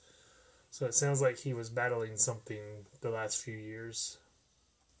specifics. So it sounds like he was battling something the last few years.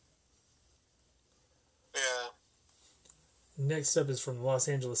 Yeah. Next up is from the Los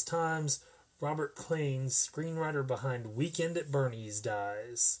Angeles Times. Robert Klane, screenwriter behind Weekend at Bernie's,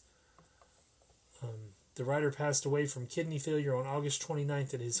 dies. The writer passed away from kidney failure on August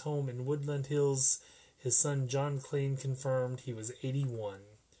 29th at his home in Woodland Hills. His son John Klane confirmed he was 81.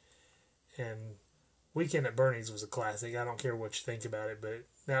 And Weekend at Bernie's was a classic. I don't care what you think about it, but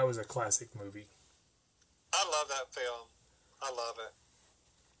that was a classic movie. I love that film. I love it.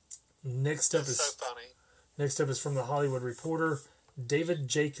 Next up It's so funny. Next up is from the Hollywood Reporter. David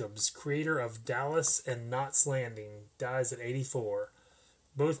Jacobs, creator of Dallas and Knots Landing, dies at 84.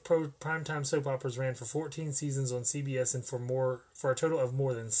 Both primetime soap operas ran for 14 seasons on CBS and for a total of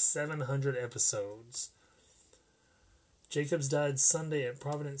more than 700 episodes. Jacobs died Sunday at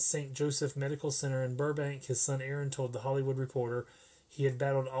Providence St. Joseph Medical Center in Burbank. His son Aaron told the Hollywood Reporter he had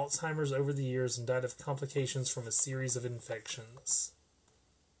battled Alzheimer's over the years and died of complications from a series of infections.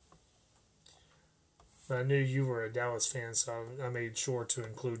 I knew you were a Dallas fan, so I made sure to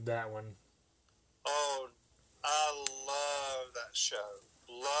include that one. Oh, I love that show.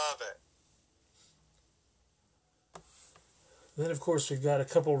 Love it. Then, of course, we've got a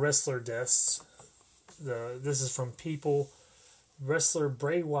couple wrestler deaths. This is from People. Wrestler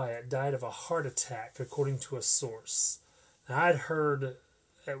Bray Wyatt died of a heart attack, according to a source. Now, I'd heard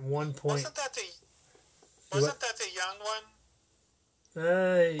at one point... Wasn't that the young one?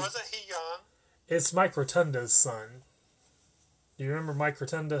 Wasn't he young? It's Mike Rotunda's son. Do you remember Mike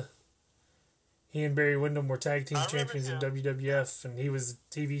Rotunda? He and Barry Windham were tag team champions in WWF, and he was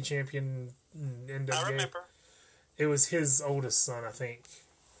TV champion in NWA. I remember. It was his oldest son, I think.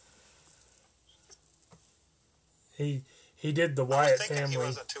 He did the Wyatt family. He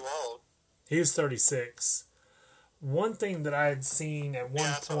wasn't too old. He was 36. One thing that I had seen at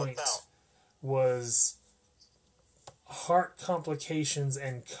one point was heart complications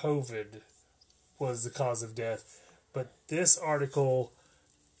and COVID was the cause of death. But this article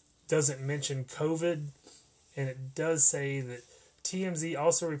doesn't mention COVID, and it does say that TMZ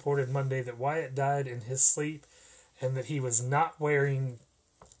also reported Monday that Wyatt died in his sleep and that he was not wearing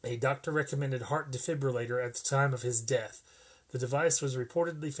a doctor-recommended heart defibrillator at the time of his death. The device was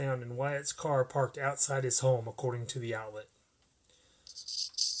reportedly found in Wyatt's car parked outside his home, according to the outlet.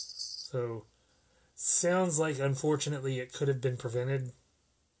 So, sounds like, unfortunately, it could have been prevented,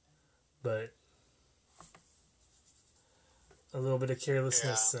 but a little bit of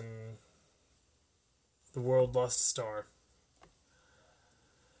carelessness and the world lost a star.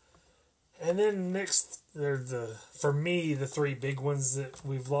 And then next, they're for me, the three big ones that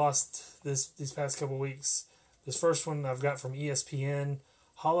we've lost these past couple weeks. This first one I've got from ESPN.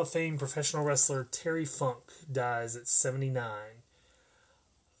 Hall of Fame professional wrestler Terry Funk dies at 79.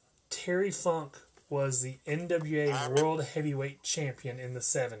 Terry Funk was the NWA World Heavyweight Champion in the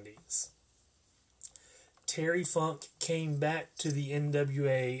 70s. Terry Funk came back to the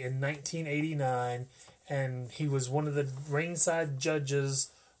NWA in 1989, and he was one of the ringside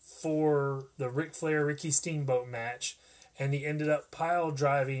judges for the Ric Flair-Ricky Steamboat match, and he ended up pile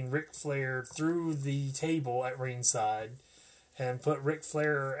driving Ric Flair through the table at ringside and put Ric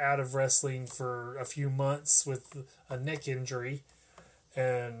Flair out of wrestling for a few months with a neck injury.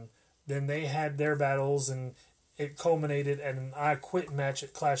 And then they had their battles, and it culminated at an I Quit match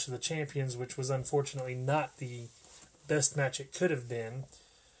at Clash of the Champions, which was unfortunately not the best match it could have been.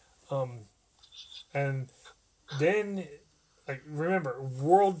 And then, remember,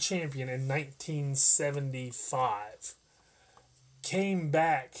 world champion in 1975. Came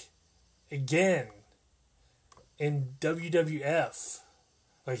back again in WWF.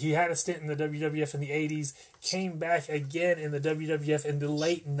 He had a stint in the WWF in the 80s, came back again in the WWF in the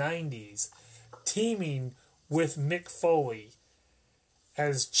late 90s, teaming with Mick Foley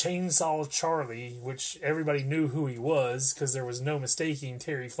as Chainsaw Charlie, which everybody knew who he was because there was no mistaking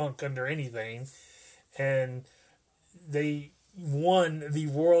Terry Funk under anything. And they won the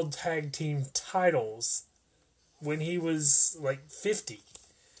World Tag Team titles when he was 50.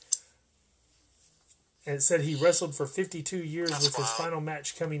 And it said he wrestled for 52 years That's with his wild. final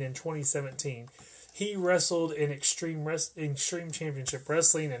match coming in 2017. He wrestled in Extreme Championship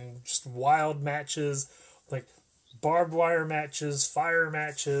Wrestling and just wild matches, like barbed wire matches, fire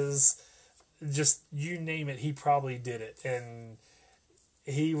matches, just you name it, he probably did it. And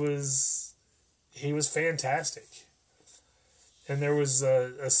he was fantastic. And there was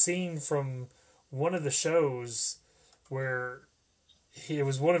a scene from one of the shows where it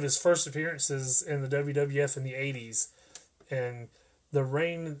was one of his first appearances in the WWF in the 80s. And the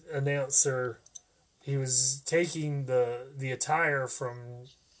ring announcer, he was taking the attire from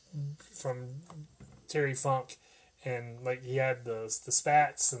Terry Funk, and like he had the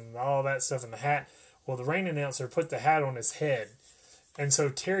spats and all that stuff in the hat. Well, the ring announcer put the hat on his head, and so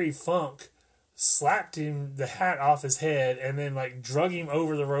Terry Funk slapped the hat off his head and then like drug him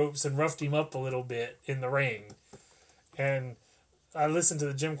over the ropes and roughed him up a little bit in the ring. And I listened to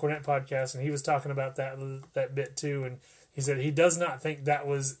the Jim Cornette podcast, and he was talking about that bit too, and he said he does not think that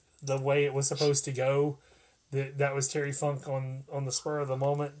was the way it was supposed to go. That was Terry Funk on the spur of the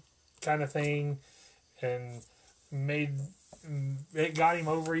moment kind of thing, and it got him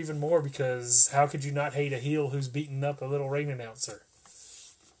over even more, because how could you not hate a heel who's beating up a little ring announcer?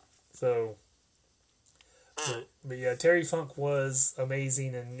 So, but yeah, Terry Funk was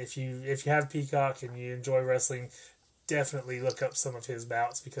amazing, and if you have Peacock and you enjoy wrestling, definitely look up some of his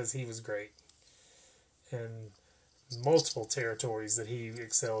bouts, because he was great. And multiple territories that he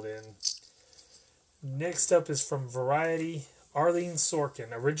excelled in. Next up is from Variety. Arlene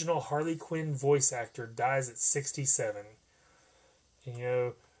Sorkin, original Harley Quinn voice actor, dies at 67. And, you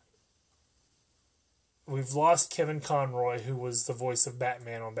know, we've lost Kevin Conroy, who was the voice of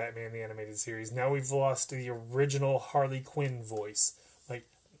Batman on Batman the Animated Series. Now we've lost the original Harley Quinn voice. Like,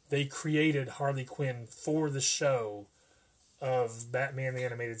 they created Harley Quinn for the show of Batman the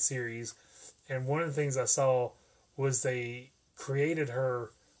Animated Series. And one of the things I saw was they created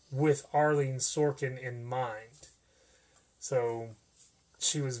her with Arlene Sorkin in mind. So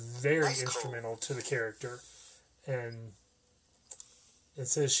she was very instrumental to the character. And it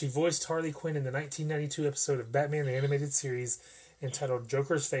says she voiced Harley Quinn in the 1992 episode of Batman the Animated Series entitled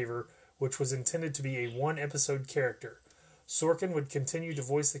Joker's Favor, which was intended to be a one-episode character. Sorkin would continue to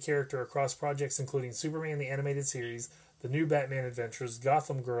voice the character across projects including Superman the Animated Series, The New Batman Adventures,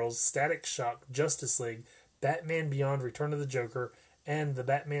 Gotham Girls, Static Shock, Justice League, Batman Beyond Return of the Joker, and the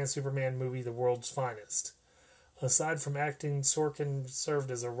Batman-Superman movie The World's Finest. Aside from acting, Sorkin served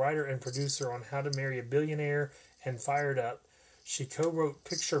as a writer and producer on How to Marry a Billionaire and Fired Up. She co-wrote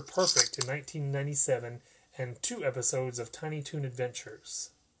Picture Perfect in 1997 and 2 episodes of Tiny Toon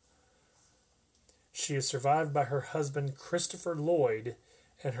Adventures. She is survived by her husband Christopher Lloyd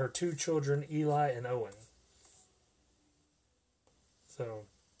and her 2 children Eli and Owen. So,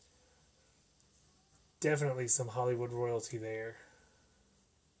 definitely some Hollywood royalty there.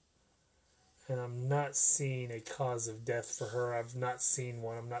 And I'm not seeing a cause of death for her. I've not seen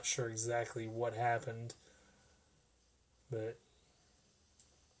one. I'm not sure exactly what happened. But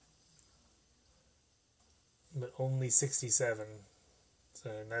only 67. So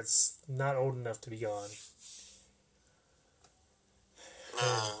that's not old enough to be gone.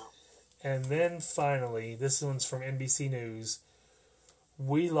 And then finally, this one's from NBC News.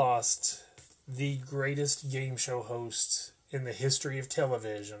 We lost the greatest game show host in the history of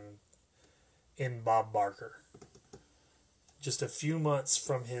television in Bob Barker. Just a few months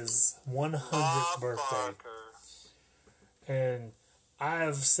from his 100th birthday. Barker. And I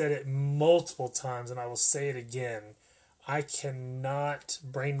have said it multiple times, and I will say it again. I cannot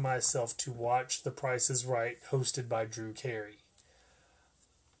bring myself to watch The Price is Right hosted by Drew Carey.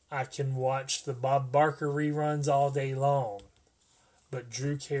 I can watch the Bob Barker reruns all day long, but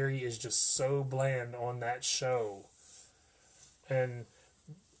Drew Carey is just so bland on that show. And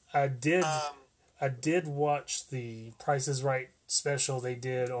I did watch the Price is Right special they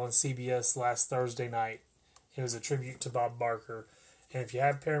did on CBS last Thursday night. It was a tribute to Bob Barker. And if you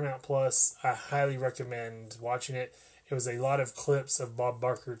have Paramount Plus, I highly recommend watching it. It was a lot of clips of Bob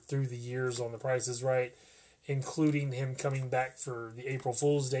Barker through the years on The Price is Right, including him coming back for the April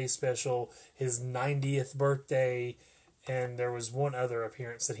Fool's Day special, his 90th birthday, and there was one other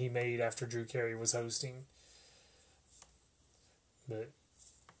appearance that he made after Drew Carey was hosting. But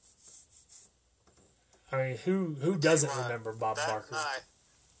I mean, who doesn't remember Bob Barker? Night.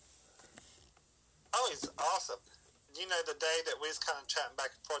 Oh, he's awesome. You know, the day that we was kind of chatting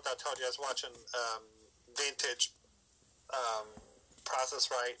back and forth, I told you I was watching vintage Price is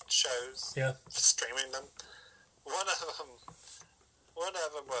Right shows. Yeah. Streaming them. One of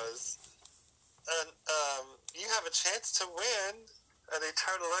them was, you have a chance to win And he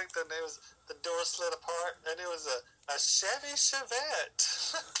turned and looked, and the door slid apart, and it was a Chevy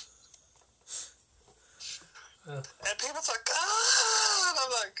Chevette. And people's like, and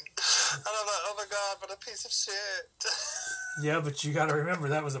I'm like, oh my God, what a piece of shit. Yeah, but you got to remember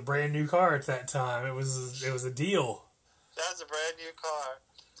that was a brand new car at that time. It was a deal. That was a brand new car.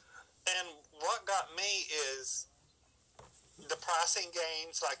 And what got me is the pricing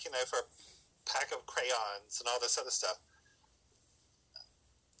gains, like, for a pack of crayons and all this other stuff.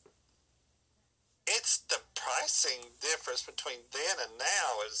 It's the pricing difference between then and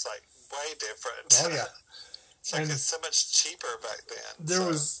now is like way different. Oh yeah. It's so much cheaper back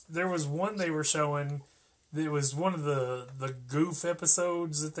then. There was one they were showing. It was one of the Goof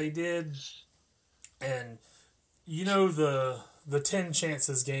episodes that they did, and the 10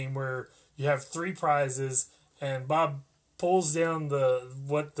 chances game where you have 3 prizes and Bob pulls down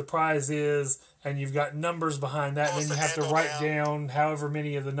what the prize is, and you've got numbers behind that, and then you have to write down however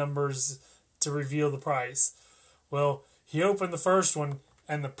many of the numbers to reveal the price. Well, he opened the first one,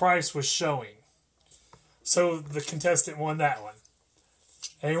 and the price was showing. So the contestant won that one.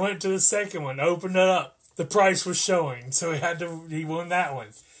 And he went to the second one, opened it up. The price was showing, so he won that one.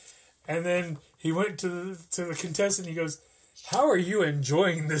 And then he went to the contestant, and he goes, "How are you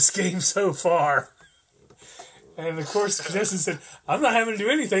enjoying this game so far?" And of course the contestant said, "I'm not having to do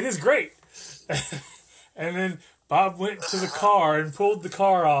anything, it's great." And then Bob went to the car and pulled the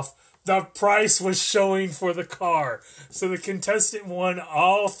car off. The price was showing for the car. So the contestant won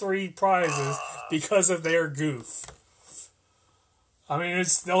all 3 prizes because of their goof. I mean,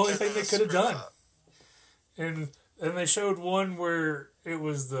 it's the only thing they could have done. And they showed one where it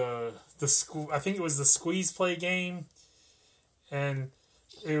was I think it was the squeeze play game, and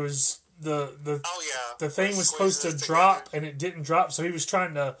it was the thing was supposed to drop and it didn't drop, so he was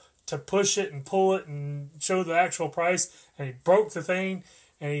trying to push it and pull it and show the actual price, and he broke the thing.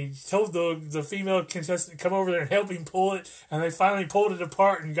 And he told the female contestant to come over there and help him pull it. And they finally pulled it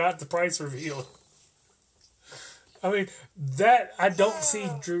apart and got the price revealed. I mean, that I don't see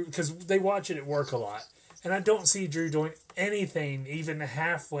Drew, because they watch it at work a lot. And I don't see Drew doing anything even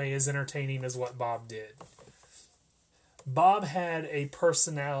halfway as entertaining as what Bob did. Bob had a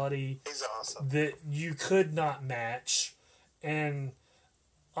personality He's awesome. that you could not match. And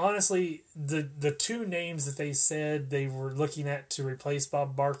honestly, the 2 names that they said they were looking at to replace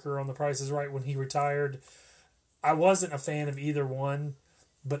Bob Barker on The Price is Right when he retired, I wasn't a fan of either one,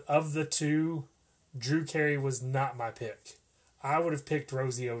 but of the 2, Drew Carey was not my pick. I would have picked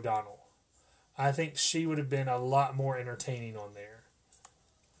Rosie O'Donnell. I think she would have been a lot more entertaining on there.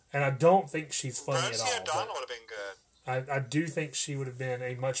 And I don't think she's funny Rosie at all. O'Donnell would have been good. I do think she would have been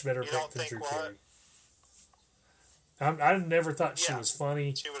a much better pick than Drew Carey. What? I never thought she was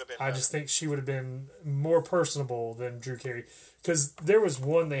funny. She would have been I better. just think she would have been more personable than Drew Carey. Because there was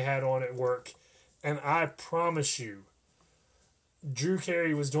one they had on at work, and I promise you, Drew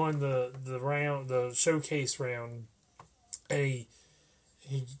Carey was doing the showcase round, and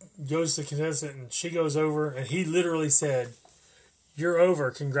he goes to the contestant, and she goes over, and he literally said, "You're over,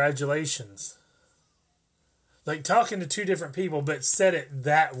 congratulations." Like talking to 2 different people, but said it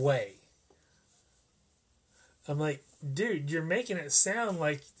that way. I'm like, dude, you're making it sound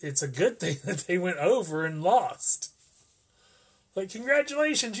like it's a good thing that they went over and lost. Like,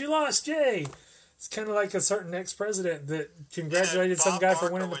 congratulations, you lost, yay. It's kind of like a certain ex-president that congratulated some guy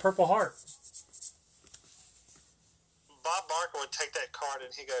for winning the Purple Heart. Bob Barker would take that card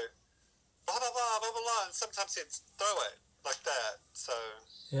and he'd go, blah, blah, blah, blah, blah, blah, and sometimes he'd throw it like that, so...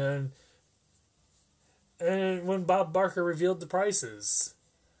 And when Bob Barker revealed the prices,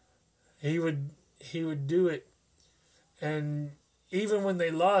 he would do it. And even when they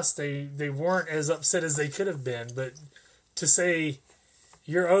lost, they weren't as upset as they could have been. But to say,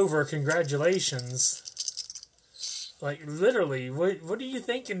 "You're over, congratulations," like literally, what are you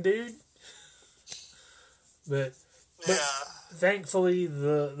thinking, dude? But thankfully,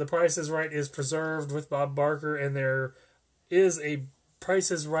 the Price is Right is preserved with Bob Barker, and there is a Price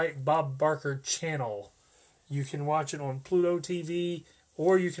is Right Bob Barker channel. You can watch it on Pluto TV,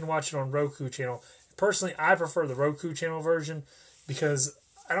 or you can watch it on Roku channel. Personally, I prefer the Roku channel version because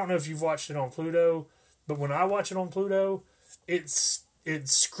I don't know if you've watched it on Pluto, but when I watch it on Pluto, it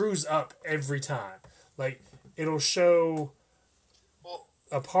screws up every time. Like, it'll show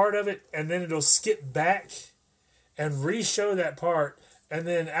a part of it, and then it'll skip back and re-show that part, and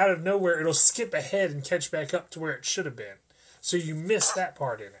then out of nowhere, it'll skip ahead and catch back up to where it should have been. So you miss that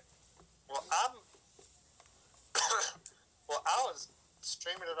part in it. Well, I was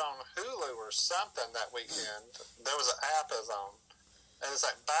streaming it on Hulu or something that weekend. There was an app I was on, and it's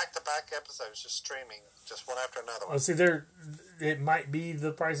like back-to-back episodes just streaming, just one after another one. Well, see, it might be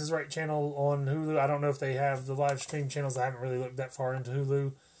the Price is Right channel on Hulu. I don't know if they have the live stream channels. I haven't really looked that far into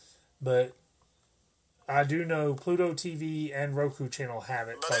Hulu, but I do know Pluto TV and Roku channel have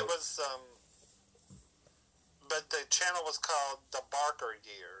it. But it was, but the channel was called the Barker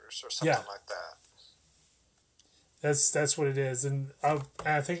Years or something like that. That's what it is, and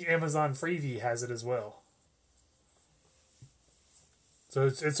I think Amazon Freevee has it as well. So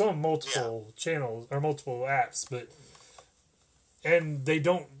it's on multiple channels or multiple apps, and they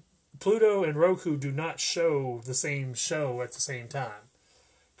don't. Pluto and Roku do not show the same show at the same time,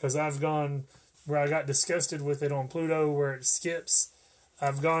 because I've gone where I got disgusted with it on Pluto where it skips.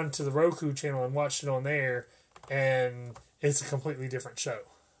 I've gone to the Roku channel and watched it on there, and it's a completely different show.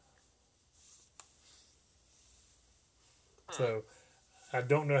 So, I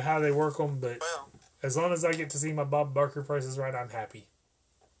don't know how they work them, but as long as I get to see my Bob Barker Price is Right, I'm happy.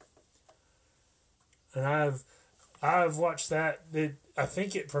 And I've watched that. I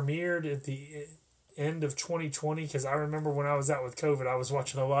think it premiered at the end of 2020, because I remember when I was out with COVID, I was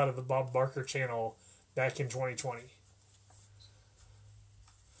watching a lot of the Bob Barker channel back in 2020.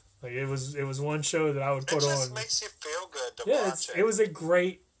 Like it was one show that I would put on. It just makes you feel good to watch it. It was a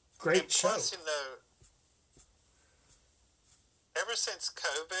great show. Plus, ever since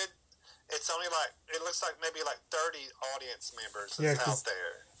COVID, it's only it looks like maybe 30 audience members is out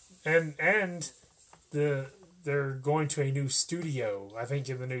there. And they're going to a new studio, I think,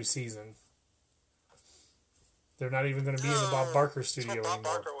 in the new season. They're not even going to be in the Bob Barker studio anymore. Bob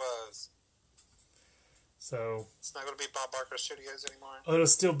Barker was. So it's not going to be Bob Barker Studios anymore? It'll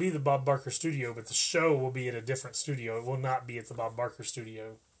still be the Bob Barker studio, but the show will be at a different studio. It will not be at the Bob Barker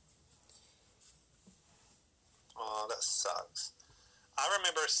studio. Oh, that sucks. I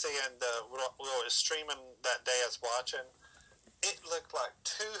remember seeing we were streaming that day I was watching. It looked like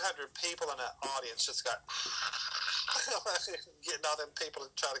 200 people in that audience just got getting all them people to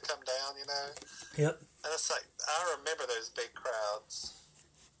try to come down, Yep. And it's like, I remember those big crowds.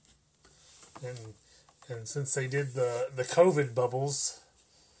 And since they did the COVID bubbles,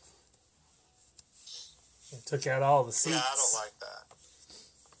 it took out all the seats. Yeah, I don't like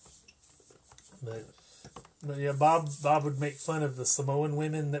that. But yeah, Bob would make fun of the Samoan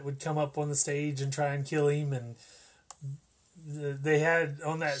women that would come up on the stage and try and kill him. And they had,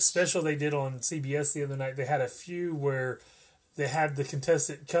 on that special they did on CBS the other night, they had a few where they had the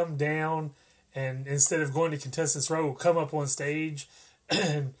contestant come down and instead of going to contestants row, come up on stage.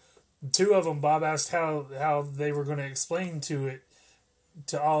 And two of them, Bob asked how they were going to explain to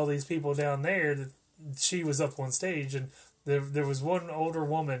all these people down there that she was up on stage. And there was one older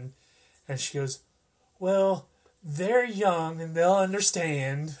woman, and she goes, "Well, they're young and they'll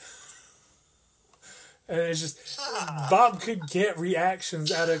understand." And it's just Bob could get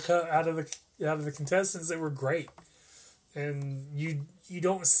reactions out of the contestants that were great, and you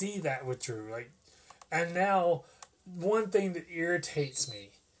don't see that with Drew. And now one thing that irritates me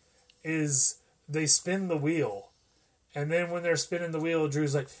is they spin the wheel, and then when they're spinning the wheel,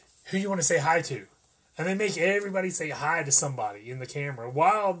 Drew's like, "Who you want to say hi to?" And they make everybody say hi to somebody in the camera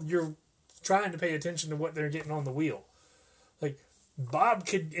while you're trying to pay attention to what they're getting on the wheel. Bob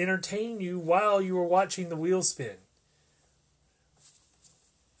could entertain you while you were watching the wheel spin.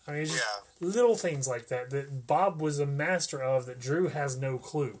 I mean, just little things like that Bob was a master of that Drew has no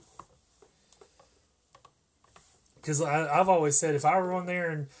clue. Because I've always said, if I were on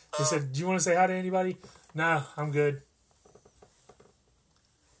there and they said, "Do you want to say hi to anybody?" "No, I'm good.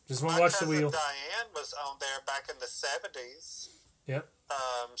 Just want to watch the wheel." Diane was on there back in the 70s. Yep.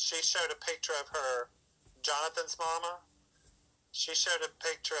 She showed a picture of her, Jonathan's mama. She showed a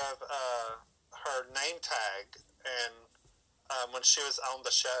picture of her name tag and when she was on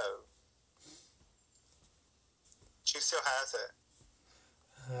the show. She still has it.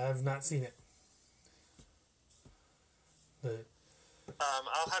 I've not seen it. But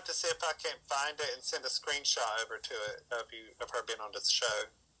I'll have to see if I can't find it and send a screenshot over to it of her being on this show.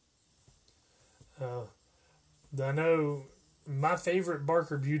 I know my favorite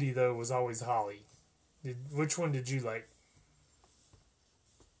Barker Beauty though was always Holly. Which one did you like?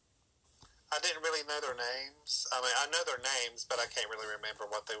 I didn't really know their names. I mean, I know their names, but I can't really remember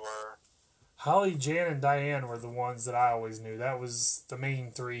what they were. Holly, Jan, and Diane were the ones that I always knew. That was the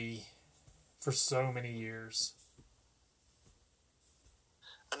main three for so many years.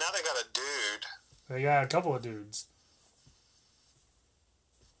 And now they got a dude. They got a couple of dudes.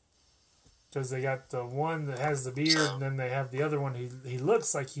 Because they got the one that has the beard, and then they have the other one. He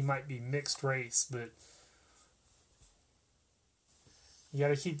looks like he might be mixed race, but you got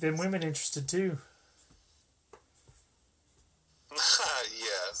to keep them women interested too.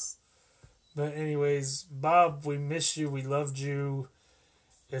 Yes. But anyways, anyways, Bob, we miss you. We loved you.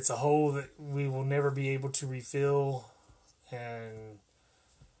 It's a hole that we will never be able to refill. And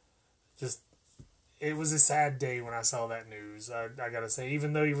just, it was a sad day when I saw that news. I gotta say,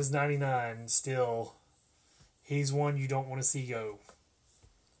 even though he was 99, still, he's one you don't want to see go.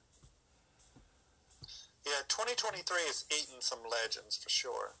 Yeah, 2023 is eating some legends for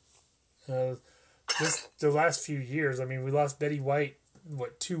sure. Just the last few years, I mean, we lost Betty White,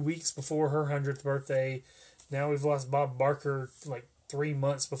 2 weeks before her 100th birthday. Now we've lost Bob Barker, 3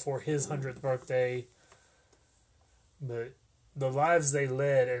 months before his 100th birthday. But the lives they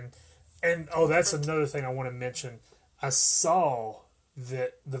led, and that's another thing I want to mention. I saw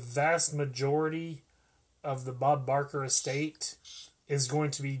that the vast majority of the Bob Barker estate is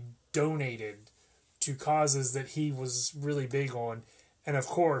going to be donated to causes that he was really big on. And of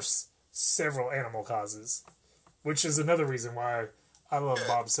course, several animal causes, which is another reason why I love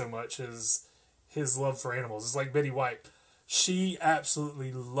Bob so much, is his love for animals. It's like Betty White. She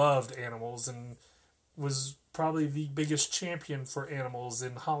absolutely loved animals and was probably the biggest champion for animals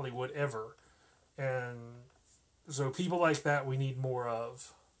in Hollywood ever. And so people like that we need more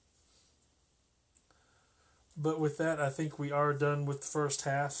of. But with that, I think we are done with the first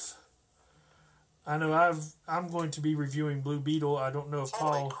half. I know I'm going to be reviewing Blue Beetle. I don't know if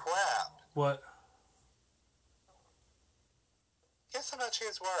Holy Paul... crap. What? Guess how much he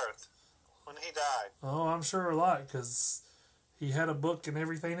was worth when he died? Oh, I'm sure a lot, because he had a book and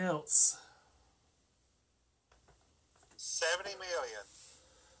everything else. $70 million.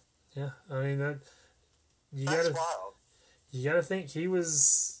 Yeah, I mean, That's wild. You gotta think he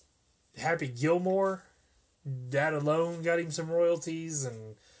was Happy Gilmore. That alone got him some royalties,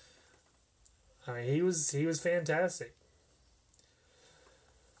 and I mean, he was fantastic.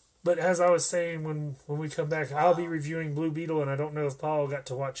 But as I was saying, when we come back, I'll be reviewing Blue Beetle, and I don't know if Paul got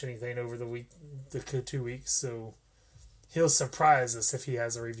to watch anything over the 2 weeks, so he'll surprise us if he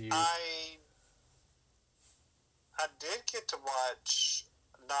has a review. I did get to watch,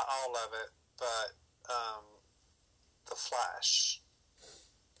 not all of it, but The Flash.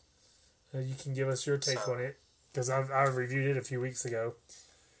 You can give us your take on it, because I reviewed it a few weeks ago.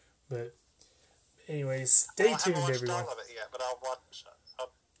 But anyways, stay tuned, everyone. I haven't watched all of it yet, but I'll watch.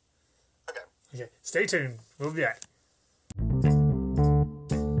 Okay, stay tuned. We'll be back.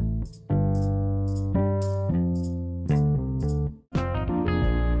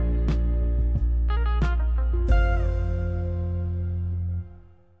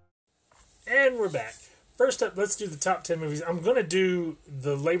 And we're back. First up, let's do the top 10 movies. I'm going to do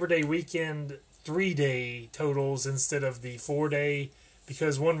the Labor Day weekend 3-day totals instead of the 4-day,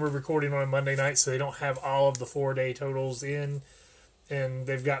 because one, we're recording on a Monday night, so they don't have all of the 4-day totals in. And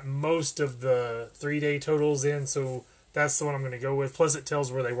they've got most of the 3-day totals in, so that's the one I'm going to go with. Plus, it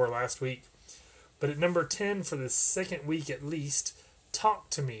tells where they were last week. But at number 10 for the second week at least, Talk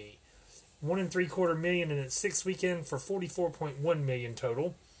to Me. $1.75 million in its 6th weekend for $44.1 million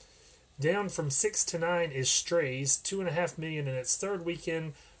total. Down from 6 to 9 is Strays, $2.5 million in its 3rd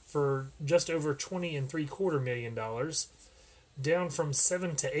weekend for just over $20.75 million. Down from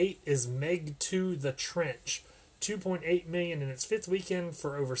 7 to 8 is Meg 2: The Trench. $2.8 million in its 5th weekend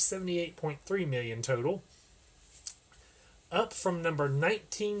for over $78.3 million total. Up from number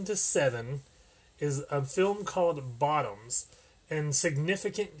 19 to 7 is a film called Bottoms. And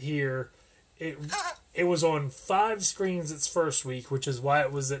significant here, it was on 5 screens its first week, which is why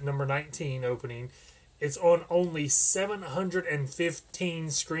it was at number 19 opening. It's on only 715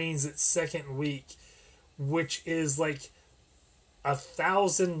 screens its second week, which is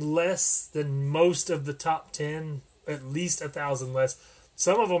 1,000 less than most of the top 10, at least 1,000 less.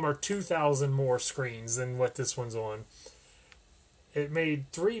 Some of them are 2,000 more screens than what this one's on. It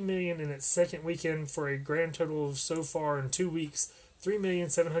made $3 million in its second weekend for a grand total of, so far in 2 weeks,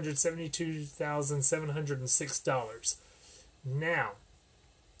 $3,772,706. Now,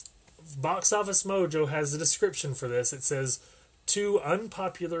 Box Office Mojo has a description for this. It says, 2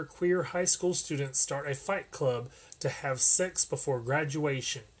 unpopular queer high school students start a fight club to have sex before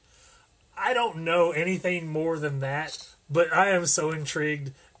graduation. I don't know anything more than that, but I am so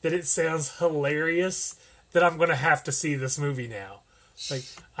intrigued that it sounds hilarious that I'm going to have to see this movie now.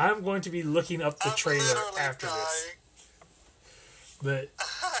 I'm going to be looking up the trailer after this. But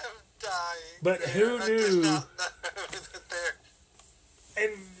I'm dying. But who knew?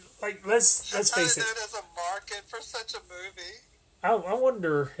 And let's face it. There's a market for such a movie. I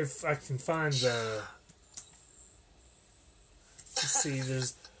wonder if I can find the. Let's see.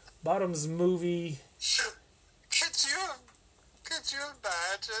 There's Bottoms movie. Could you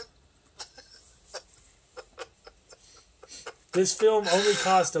imagine? This film only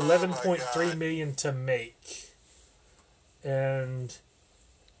cost Oh my $11.3 million to make, and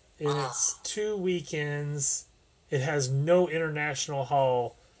in its 2 weekends, it has no international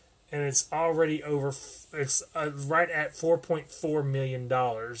haul, and it's already over. It's right at $4.4 million,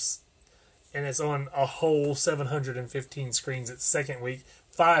 and it's on a whole 715 screens its second week,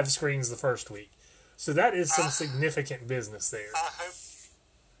 5 screens the first week. So that is some significant business there.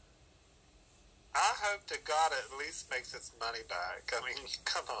 I hope to God it at least makes its money back. I mean,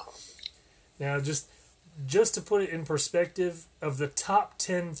 come on. Now, just to put it in perspective, of the top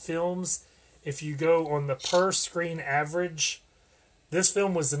 10 films, if you go on the per screen average, this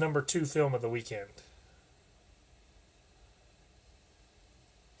film was the number 2 film of the weekend.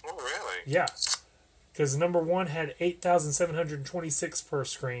 Oh, really? Yeah. Because number 1 had 8,726 per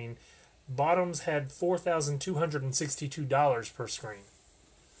screen. Bottoms had $4,262 per screen.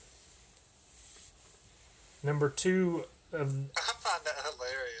 Number 2 of I find that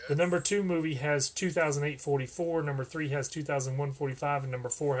hilarious. the number 2 movie has 2,844. Number 3 has 2,145, and number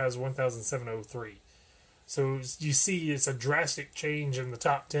 4 has 1,703. So you see, it's a drastic change in the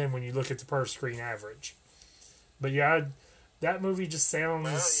top 10 when you look at the per screen average. But yeah, that movie just sounds.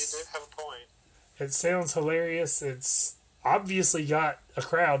 Well, you do have a point. It sounds hilarious. It's obviously got a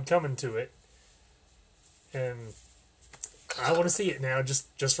crowd coming to it, and I want to see it now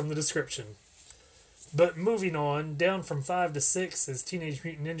just from the description. But moving on, down from 5 to 6 is Teenage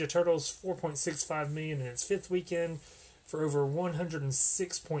Mutant Ninja Turtles, $4.65 million in its 5th weekend for over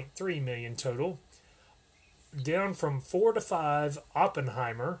 $106.3 million total. Down from 4 to 5,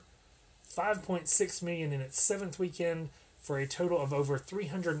 Oppenheimer, $5.6 million in its 7th weekend for a total of over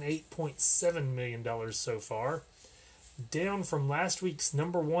 $308.7 million so far. Down from last week's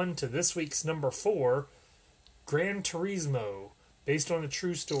number 1 to this week's number 4, Gran Turismo, based on a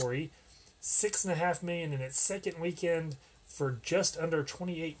true story, $6.5 million in its 2nd weekend for just under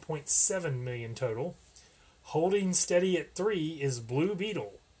 $28.7 million total. Holding steady at 3 is Blue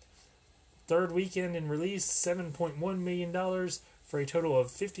Beetle. 3rd weekend in release, $7.1 million for a total of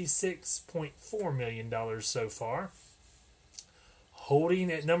 $56.4 million so far.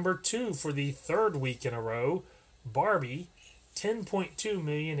 Holding at number 2 for the 3rd week in a row, Barbie, $10.2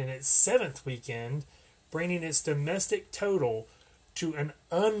 million in its 7th weekend, bringing its domestic total to an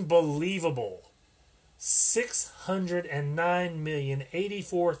unbelievable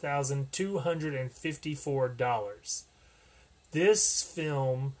 $609,084,254. This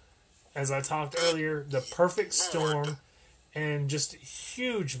film, as I talked earlier, the perfect storm and just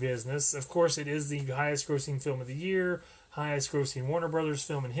huge business. Of course, it is the highest grossing film of the year, highest grossing Warner Brothers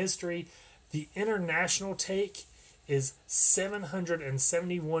film in history. The international take is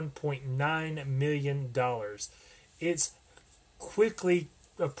 $771.9 million. It's quickly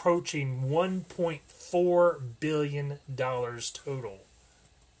approaching $1.4 billion total.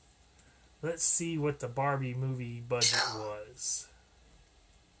 Let's see what the Barbie movie budget was.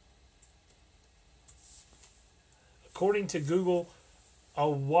 According to Google, a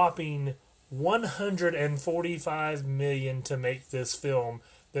whopping $145 million to make this film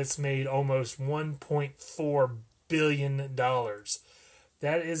that's made almost $1.4 billion.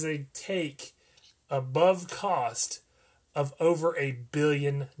 That is a take above cost of over $1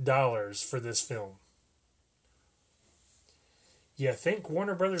 billion for this film. You think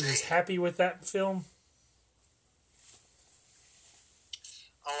Warner Brothers is happy with that film?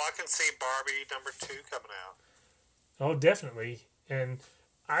 Oh, I can see Barbie number 2 coming out. Oh, definitely. And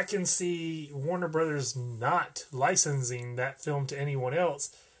I can see Warner Brothers not licensing that film to anyone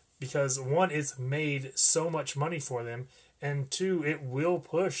else because, 1, it's made so much money for them, and 2, it will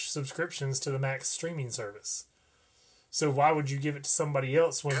push subscriptions to the Max streaming service. So why would you give it to somebody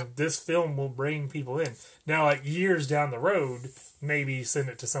else when this film will bring people in? Now, like years down the road, maybe send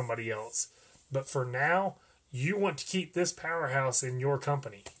it to somebody else. But for now, you want to keep this powerhouse in your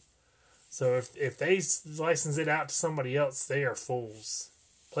company. So if they license it out to somebody else, they are fools.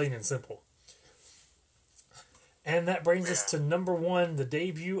 Plain and simple. And that brings us to number 1, the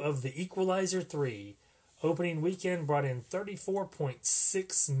debut of The Equalizer 3. Opening weekend brought in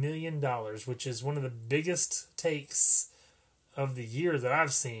 $34.6 million, which is one of the biggest takes of the year that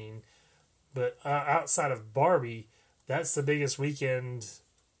I've seen. But outside of Barbie, that's the biggest weekend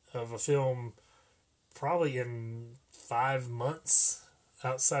of a film probably in 5 months,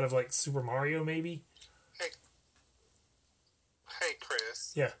 outside of like Super Mario maybe. Hey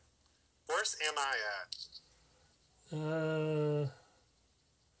Chris. Yeah. Where's MI at?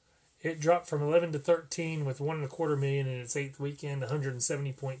 It dropped from 11 to 13 with $1.25 million in its 8th weekend,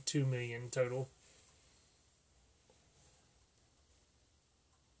 $170.2 million total.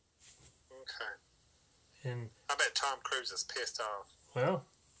 Okay. And I bet Tom Cruise is pissed off. Well,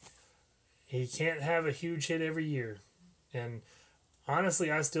 he can't have a huge hit every year. And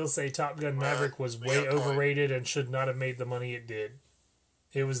honestly, I still say Top Gun Maverick was way overrated and should not have made the money it did.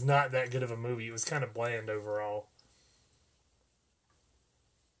 It was not that good of a movie. It was kind of bland overall.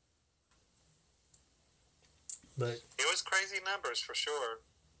 But it was crazy numbers for sure.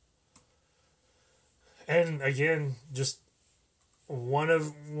 And again, just one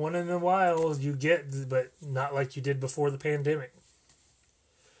in a while you get, but not like you did before the pandemic.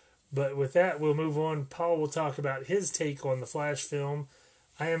 But with that, we'll move on. Paul will talk about his take on the Flash film.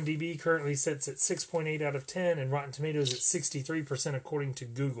 IMDb currently sits at 6.8 out of 10, and Rotten Tomatoes at 63% according to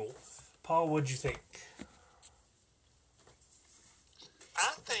Google. Paul, what'd you think?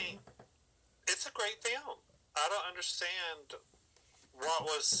 I think it's a great film. I don't understand what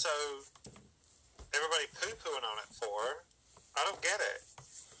was so everybody poo-pooing on it for. I don't get it.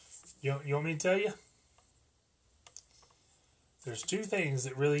 You want me to tell you? There's two things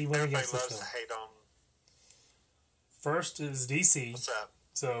that really went against this film. Everybody loves to hate on. First is DC. What's that?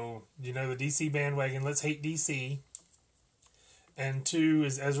 So, the DC bandwagon, let's hate DC. And two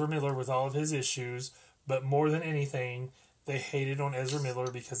is Ezra Miller with all of his issues. But more than anything, they hated on Ezra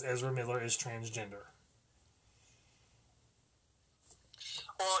Miller because Ezra Miller is transgender.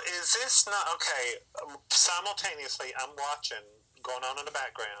 Well, is this not... Okay, simultaneously, I'm watching, going on in the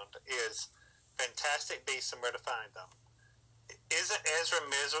background, is Fantastic Beasts and Where to Find Them. Isn't Ezra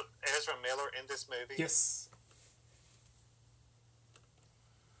Miller in this movie? Yes.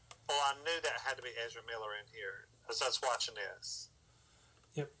 Well, I knew that had to be Ezra Miller in here as I was watching this.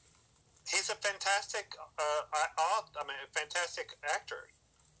 Yep. He's a fantastic, fantastic actor.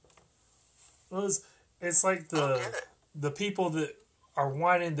 Well, it's like the people that are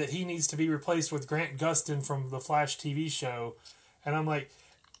whining that he needs to be replaced with Grant Gustin from the Flash TV show, and I'm like,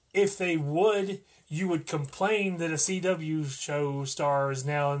 if they would, you would complain that a CW show star is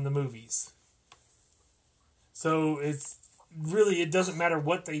now in the movies. So it's really, it doesn't matter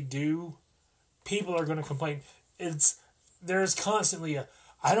what they do, people are going to complain. There's constantly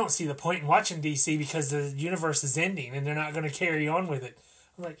I don't see the point in watching DC because the universe is ending and they're not going to carry on with it.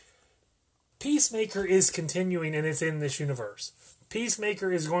 I'm like, Peacemaker is continuing and it's in this universe.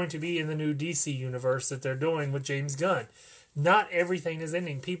 Peacemaker is going to be in the new DC universe that they're doing with James Gunn. Not everything is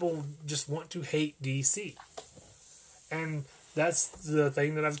ending. People just want to hate DC. And that's the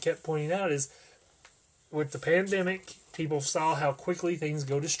thing that I've kept pointing out is with the pandemic, people saw how quickly things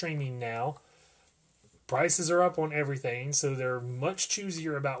go to streaming now. Prices are up on everything, so they're much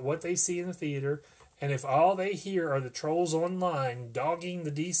choosier about what they see in the theater. And if all they hear are the trolls online dogging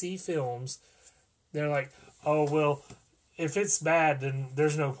the DC films, they're like, oh, well, if it's bad, then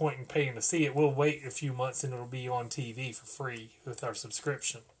there's no point in paying to see it. We'll wait a few months and it'll be on TV for free with our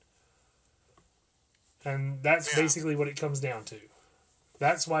subscription. And that's basically what it comes down to.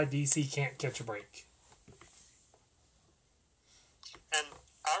 That's why DC can't catch a break. And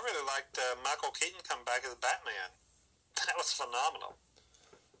I really liked Michael Keaton come back as Batman. That was phenomenal.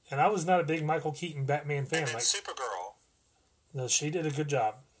 And I was not a big Michael Keaton Batman fan. And then Supergirl. No, she did a good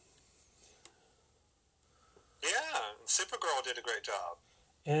job. Yeah, Supergirl did a great job.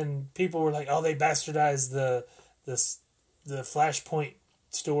 And people were like, "Oh, they bastardized the Flashpoint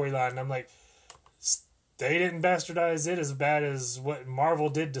storyline." And I'm like, they didn't bastardize it as bad as what Marvel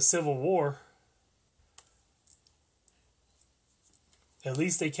did to Civil War. At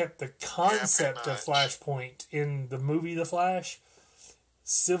least they kept the concept of Flashpoint in the movie The Flash.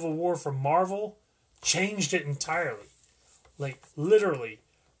 Civil War from Marvel changed it entirely. Like, literally,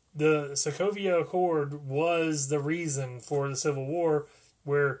 the Sokovia Accord was the reason for the Civil War,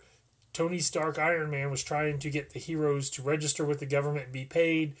 where Tony Stark, Iron Man, was trying to get the heroes to register with the government and be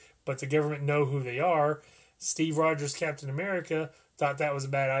paid, but the government know who they are. Steve Rogers, Captain America, thought that was a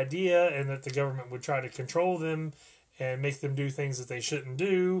bad idea and that the government would try to control them and make them do things that they shouldn't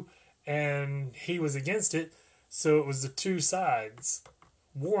do, and he was against it. So it was the two sides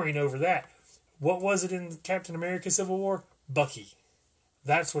warring over that. What was it in Captain America Civil War? Bucky.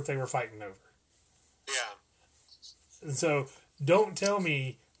 That's what they were fighting over. Yeah. And so don't tell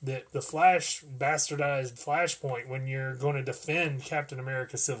me that the Flash bastardized Flashpoint when you're going to defend Captain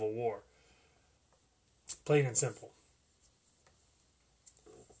America Civil War. Plain and simple.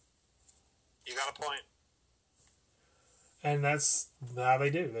 You got a point. And that's how they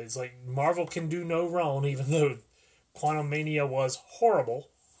do. It's like Marvel can do no wrong, even though Quantum Mania was horrible.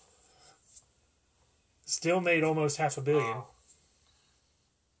 Still made almost $500 million.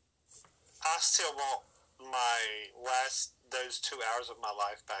 I still want those 2 hours of my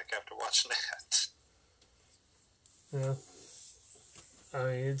life back after watching that. Yeah. I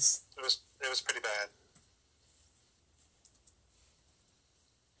mean, it was pretty bad.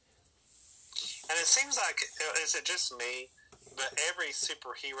 And it seems like, is it just me? But every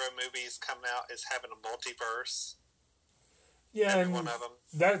superhero movie is coming out is having a multiverse. Yeah, every and one of them.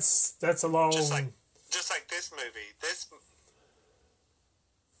 that's a long. Just like this movie. This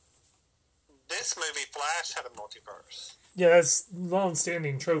movie, Flash, had a multiverse. Yeah, that's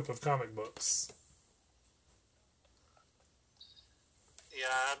long-standing trope of comic books.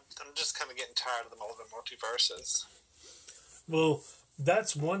 Yeah, I'm just kind of getting tired of all the multiverses. Well,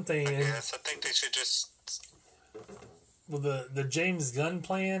 that's one thing. Yes, I think they should just. Well, the James Gunn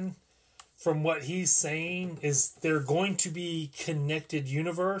plan, from what he's saying, is they're going to be connected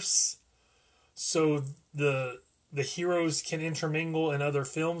universe, so the heroes can intermingle in other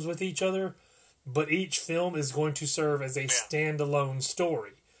films with each other, but each film is going to serve as a standalone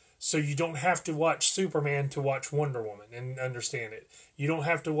story. So you don't have to watch Superman to watch Wonder Woman and understand it. You don't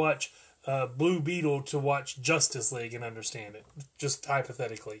have to watch Blue Beetle to watch Justice League and understand it, just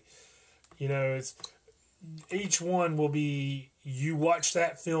hypothetically. You know, it's each one will be, you watch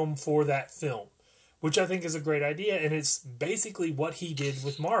that film for that film, which I think is a great idea, and it's basically what he did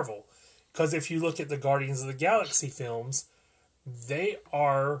with Marvel. Because if you look at the Guardians of the Galaxy films, they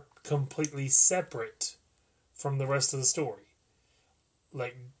are completely separate from the rest of the story.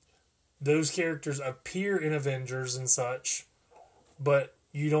 Like, those characters appear in Avengers and such, but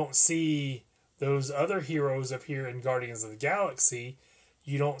you don't see those other heroes appear in Guardians of the Galaxy.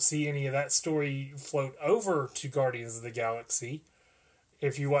 You don't see any of that story float over to Guardians of the Galaxy.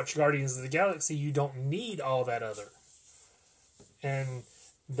 If you watch Guardians of the Galaxy, you don't need all that other. And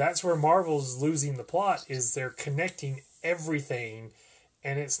that's where Marvel's losing the plot, is they're connecting everything,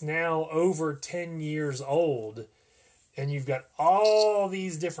 and it's now over 10 years old, and you've got all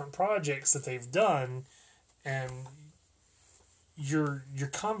these different projects that they've done, and you're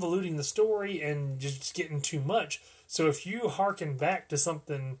convoluting the story and just getting too much. So if you hearken back to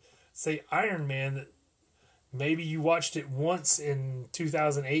something, say Iron Man, that maybe you watched it once in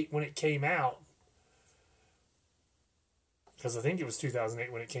 2008 when it came out, because I think it was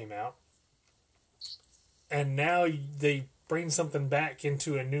 2008 when it came out, and now they bring something back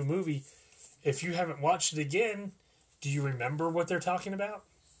into a new movie. If you haven't watched it again, do you remember what they're talking about?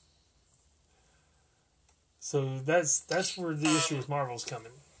 So that's where the issue with Marvel's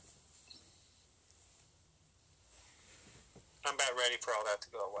coming. I'm about ready for all that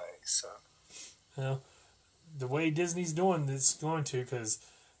to go away. So, you know, the way Disney's doing this, going to, because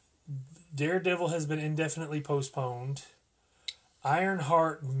Daredevil has been indefinitely postponed.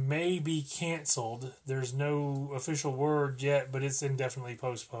 Ironheart may be canceled. There's no official word yet, but it's indefinitely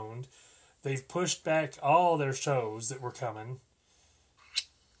postponed. They've pushed back all their shows that were coming.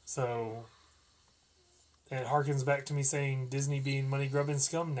 So it harkens back to me saying Disney being money grubbing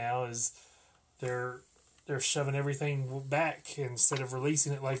scum now, is they're shoving everything back instead of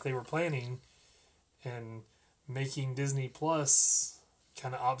releasing it like they were planning, and making Disney Plus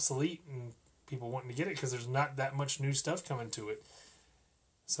kind of obsolete and people wanting to get it because there's not that much new stuff coming to it.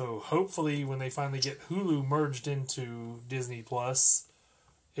 So hopefully when they finally get Hulu merged into Disney Plus,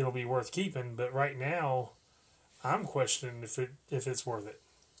 it'll be worth keeping. But right now, I'm questioning if it's worth it.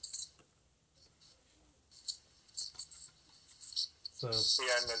 So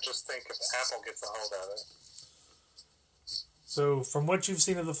yeah, and then just think if Apple gets a hold of it. So from what you've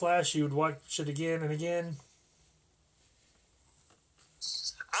seen of The Flash, you would watch it again and again?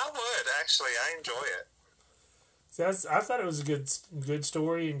 I would, actually. I enjoy it. See, I thought it was a good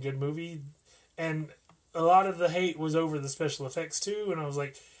story and good movie. And a lot of the hate was over the special effects too. And I was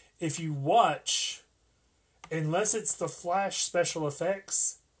like, if you watch, unless it's the Flash special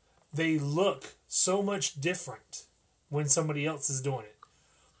effects, they look so much different when somebody else is doing it.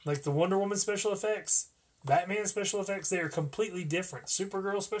 Like the Wonder Woman special effects, Batman special effects, they are completely different.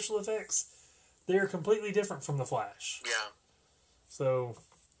 Supergirl special effects, they are completely different from the Flash. Yeah. So,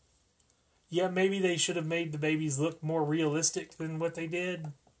 yeah, maybe they should have made the babies look more realistic than what they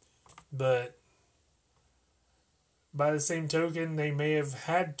did. But by the same token, they may have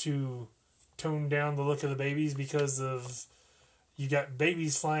had to tone down the look of the babies because of, you got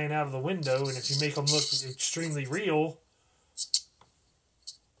babies flying out of the window, and if you make them look extremely real,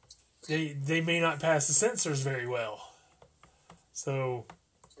 they may not pass the censors very well. So,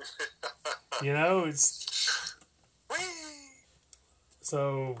 you know, it's...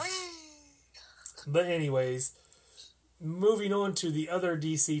 So... But anyways, moving on to the other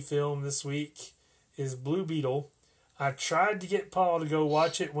DC film this week is Blue Beetle. I tried to get Paul to go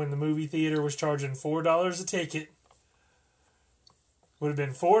watch it when the movie theater was charging $4 a ticket. Would have been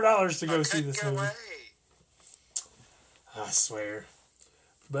 $4 to go see this movie. I swear.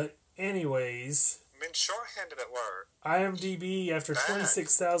 But anyways, Been shorthanded at work. IMDb, after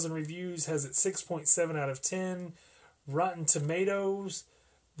 26,000 reviews, has it 6.7 out of 10. Rotten Tomatoes,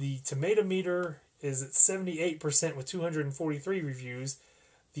 the tomato meter is at 78% with 243 reviews.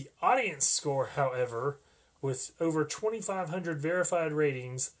 The audience score, however, with over 2,500 verified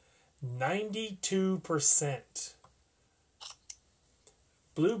ratings, 92%.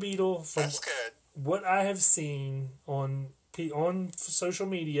 Blue Beetle, from That's good. what I have seen on social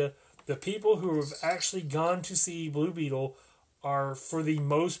media, the people who have actually gone to see Blue Beetle are, for the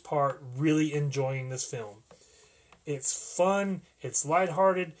most part, really enjoying this film. It's fun. It's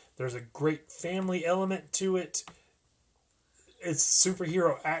lighthearted. There's a great family element to it. It's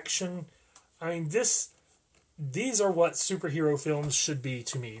superhero action. I mean, these are what superhero films should be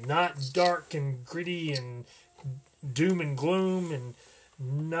to me. Not dark and gritty and doom and gloom, and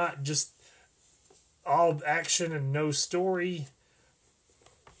not just all action and no story.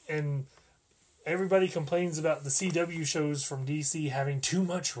 And everybody complains about the CW shows from DC having too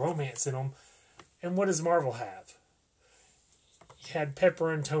much romance in them. And what does Marvel have? You had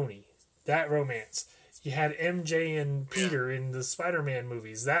Pepper and Tony, that romance. You had MJ and Peter in the Spider-Man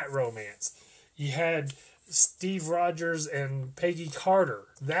movies, that romance. You had Steve Rogers and Peggy Carter,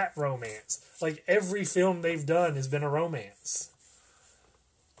 that romance. Like, every film they've done has been a romance.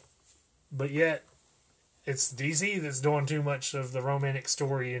 But yet, it's DC that's doing too much of the romantic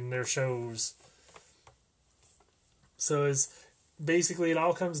story in their shows. So it's basically, it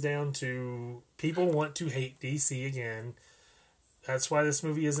all comes down to people want to hate DC again. That's why this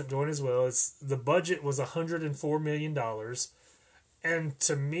movie isn't doing as well. The budget was $104 million. And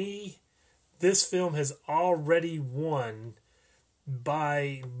to me, this film has already won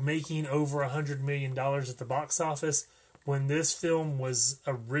by making over $100 million at the box office, when this film was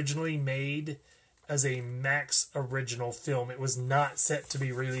originally made as a Max original film. It was not set to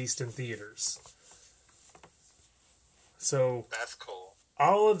be released in theaters. So that's cool.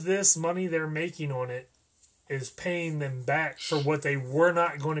 All of this money they're making on it is paying them back for what they were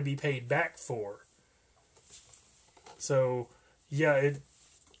not going to be paid back for. So, yeah, it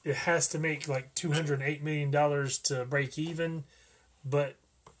has to make like $208 million to break even, but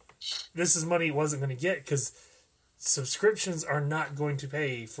this is money it wasn't going to get, because subscriptions are not going to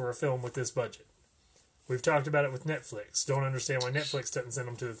pay for a film with this budget. We've talked about it with Netflix. Don't understand why Netflix doesn't send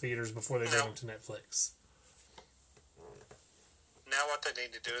them to the theaters before they bring them to Netflix. Now what they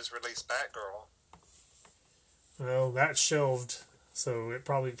need to do is release Batgirl. Well, that's shelved, so it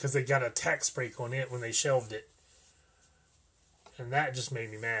probably, because they got a tax break on it when they shelved it. And that just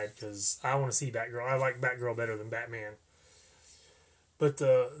made me mad, because I want to see Batgirl. I like Batgirl better than Batman. But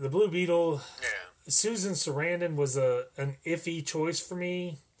the Blue Beetle, Susan Sarandon was an iffy choice for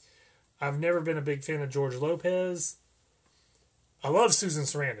me. I've never been a big fan of George Lopez. I love Susan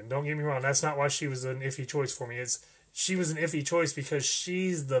Sarandon, don't get me wrong. That's not why she was an iffy choice for me. She was an iffy choice because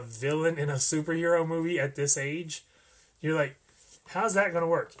she's the villain in a superhero movie at this age. You're like, how's that going to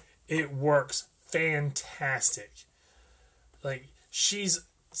work? It works fantastic. Like, she's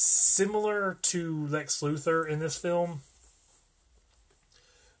similar to Lex Luthor in this film.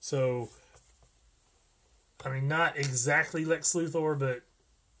 So, I mean, not exactly Lex Luthor, but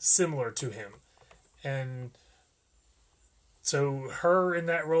similar to him. And so her in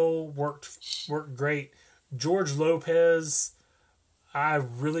that role worked great. George Lopez, I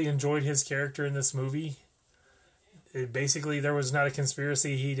really enjoyed his character in this movie. Basically, there was not a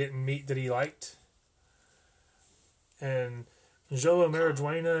conspiracy he didn't meet that he liked. And Joel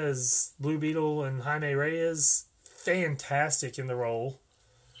Marijuana as Blue Beetle and Jaime Reyes, fantastic in the role.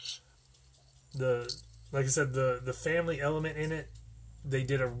 Like I said, the family element in it, they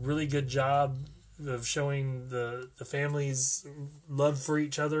did a really good job of showing the family's love for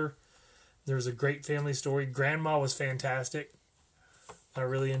each other. There was a great family story. Grandma was fantastic. I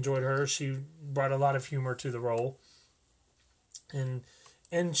really enjoyed her. She brought a lot of humor to the role. And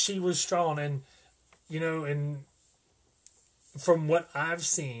she was strong. And, and from what I've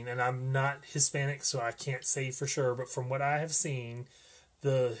seen, and I'm not Hispanic, so I can't say for sure, but from what I have seen,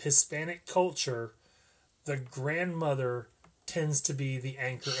 the Hispanic culture, the grandmother tends to be the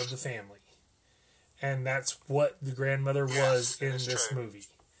anchor of the family. And that's what the grandmother was in this movie.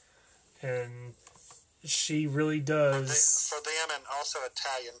 And she really does... For them and also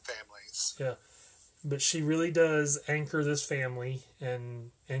Italian families. Yeah. But she really does anchor this family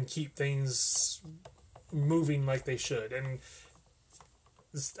and keep things moving like they should. And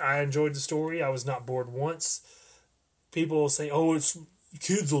I enjoyed the story. I was not bored once. People will say, oh, it's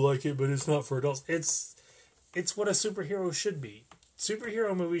kids will like it, but it's not for adults. It's what a superhero should be.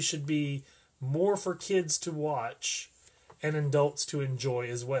 Superhero movies should be more for kids to watch and adults to enjoy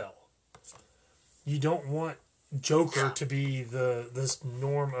as well. you don't want Joker to be this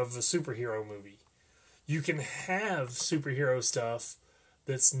norm of a superhero movie. You can have superhero stuff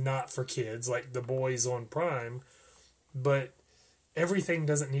that's not for kids, like The Boys on Prime, but everything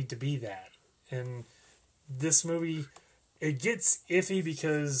doesn't need to be that. And this movie, it gets iffy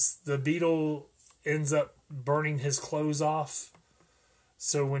because the Beetle ends up burning his clothes off.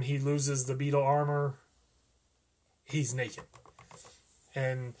 So when he loses the Beetle armor, he's naked.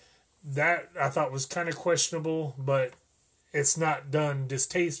 And that I thought was kind of questionable, but it's not done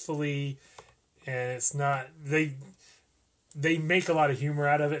distastefully, and it's not they make a lot of humor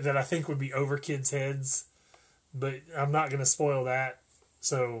out of it that I think would be over kids' heads, but I'm not going to spoil that.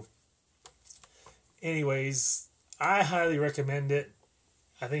 So anyways, I highly recommend it.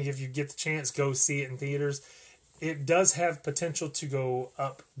 I think if you get the chance, go see it in theaters. It does have potential to go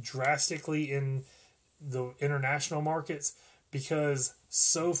up drastically in the international markets because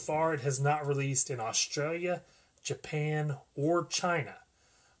so far it has not released in Australia, Japan, or China.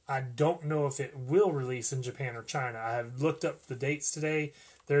 I don't know if it will release in Japan or China. I have looked up the dates today.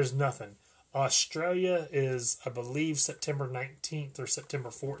 There's nothing. Australia is, I believe, September 19th or September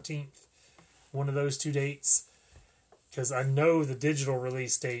 14th. One of those two dates. Because I know the digital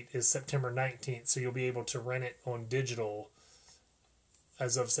release date is September 19th, so you'll be able to rent it on digital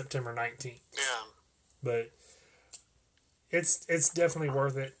as of September 19th. Yeah. But it's definitely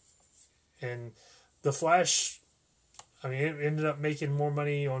worth it. And The Flash, I mean, it ended up making more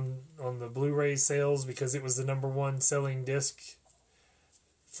money on the Blu-ray sales because it was the number one selling disc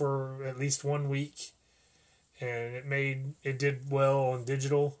for at least 1 week. And it did well on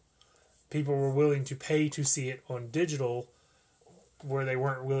digital. People were willing to pay to see it on digital where they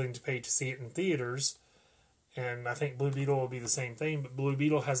weren't willing to pay to see it in theaters. And I think Blue Beetle will be the same thing, but Blue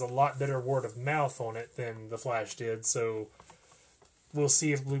Beetle has a lot better word of mouth on it than The Flash did, so we'll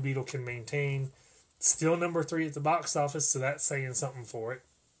see if Blue Beetle can maintain. Still number 3 at the box office, so that's saying something for it.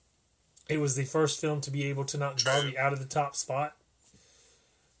 It was the first film to be able to knock Barbie out of the top spot.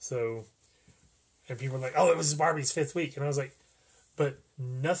 So, and people were like, oh, it was Barbie's 5th week. And I was like, but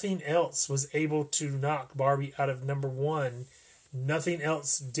nothing else was able to knock Barbie out of number 1. Nothing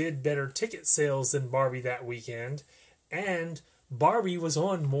else did better ticket sales than Barbie that weekend. And Barbie was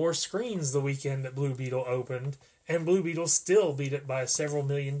on more screens the weekend that Blue Beetle opened. And Blue Beetle still beat it by several $1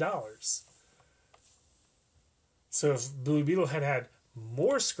 million. So if Blue Beetle had had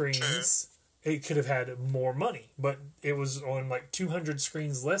more screens, it could have had more money. But it was on like 200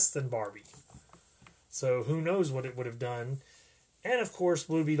 screens less than Barbie. So who knows what it would have done. And of course,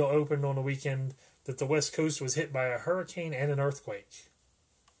 Blue Beetle opened on a weekend that the West Coast was hit by a hurricane and an earthquake.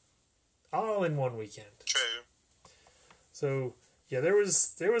 All in one weekend. True. So, yeah, there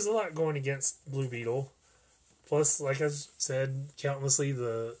was a lot going against Blue Beetle. Plus, like I said, countlessly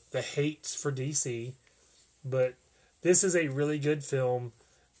the hate for DC. But this is a really good film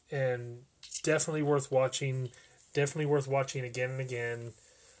and definitely worth watching. Definitely worth watching again and again.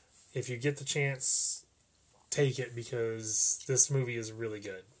 If you get the chance, take it because this movie is really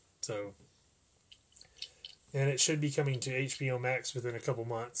good. So, and it should be coming to HBO Max within a couple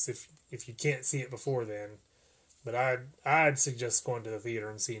months if you can't see it before then. But I'd suggest going to the theater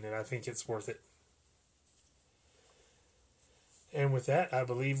and seeing it. I think it's worth it. And with that, I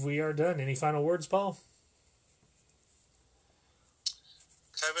believe we are done. Any final words, Paul?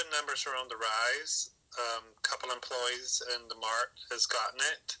 COVID numbers are on the rise. Couple employees in the mart has gotten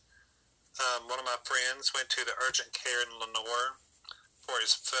it. One of my friends went to the urgent care in Lenore for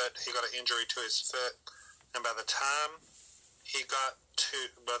his foot. He got an injury to his foot, and by the time he got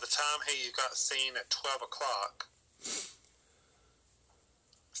seen at 12 o'clock at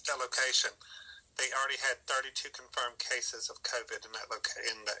that location, they already had 32 confirmed cases of COVID in that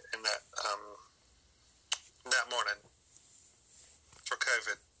that morning for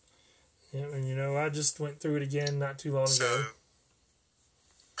COVID. Yeah, and I just went through it again not too long ago.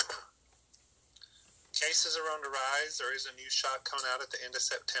 Cases are on the rise. There is a new shot coming out at the end of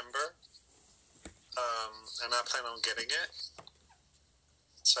September. And I plan on getting it.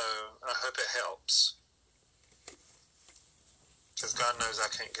 So I hope it helps. Because God knows I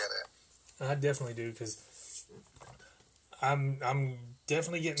can't get it. I definitely do, because I'm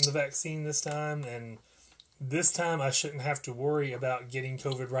definitely getting the vaccine this time, and this time I shouldn't have to worry about getting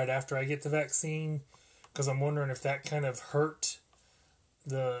COVID right after I get the vaccine, because I'm wondering if that kind of hurt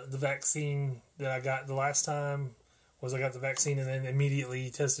the vaccine that I got the last time. Was I got the vaccine and then immediately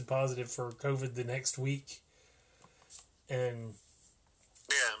tested positive for COVID the next week, and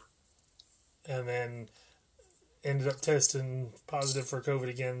then ended up testing positive for COVID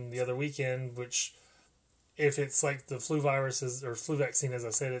again the other weekend, which if it's like the flu viruses or flu vaccine, as I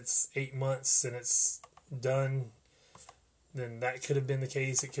said, it's 8 months and it's done, then that could have been the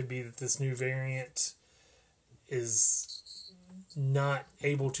case. It could be that this new variant is not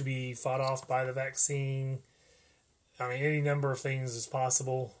able to be fought off by the vaccine. I mean, any number of things is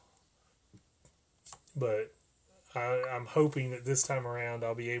possible, but I'm hoping that this time around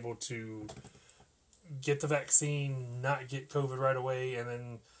I'll be able to get the vaccine, not get COVID right away, and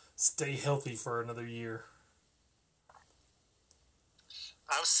then stay healthy for another year.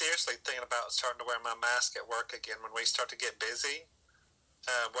 I'm seriously thinking about starting to wear my mask at work again when we start to get busy.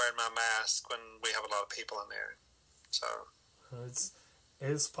 Wearing my mask when we have a lot of people in there. So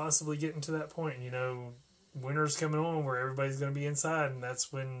it's possibly getting to that point. Winter's coming on where everybody's going to be inside, and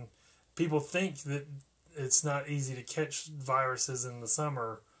that's when people think that it's not easy to catch viruses in the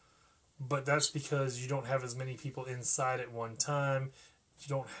summer, but that's because you don't have as many people inside at one time. You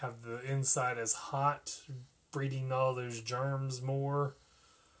don't have the inside as hot, breeding all those germs more.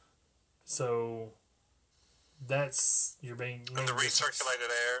 So that's your main the recirculated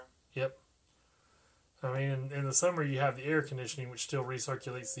air. Yep. I mean, in the summer you have the air conditioning, which still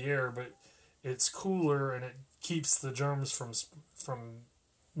recirculates the air, but it's cooler and it keeps the germs from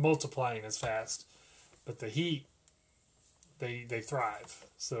multiplying as fast. But the heat, they thrive.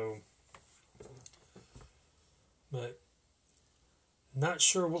 So, but not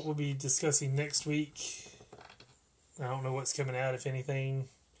sure what we'll be discussing next week. I don't know what's coming out, if anything.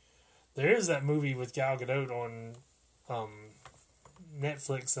 There is that movie with Gal Gadot on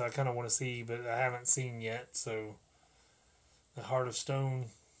Netflix that I kind of want to see, but I haven't seen yet. So, The Heart of Stone.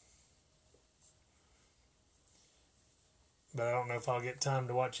 But I don't know if I'll get time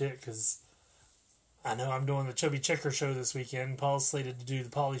to watch it because I know I'm doing the Chubby Checker show this weekend. Paul's slated to do the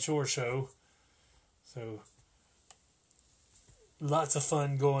Pauly Shore show. So, lots of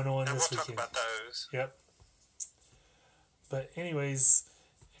fun going on this weekend. We'll talk about those. Yep. But anyways,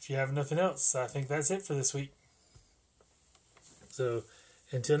 if you have nothing else, I think that's it for this week. So,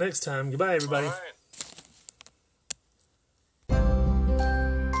 until next time, goodbye, everybody. All right.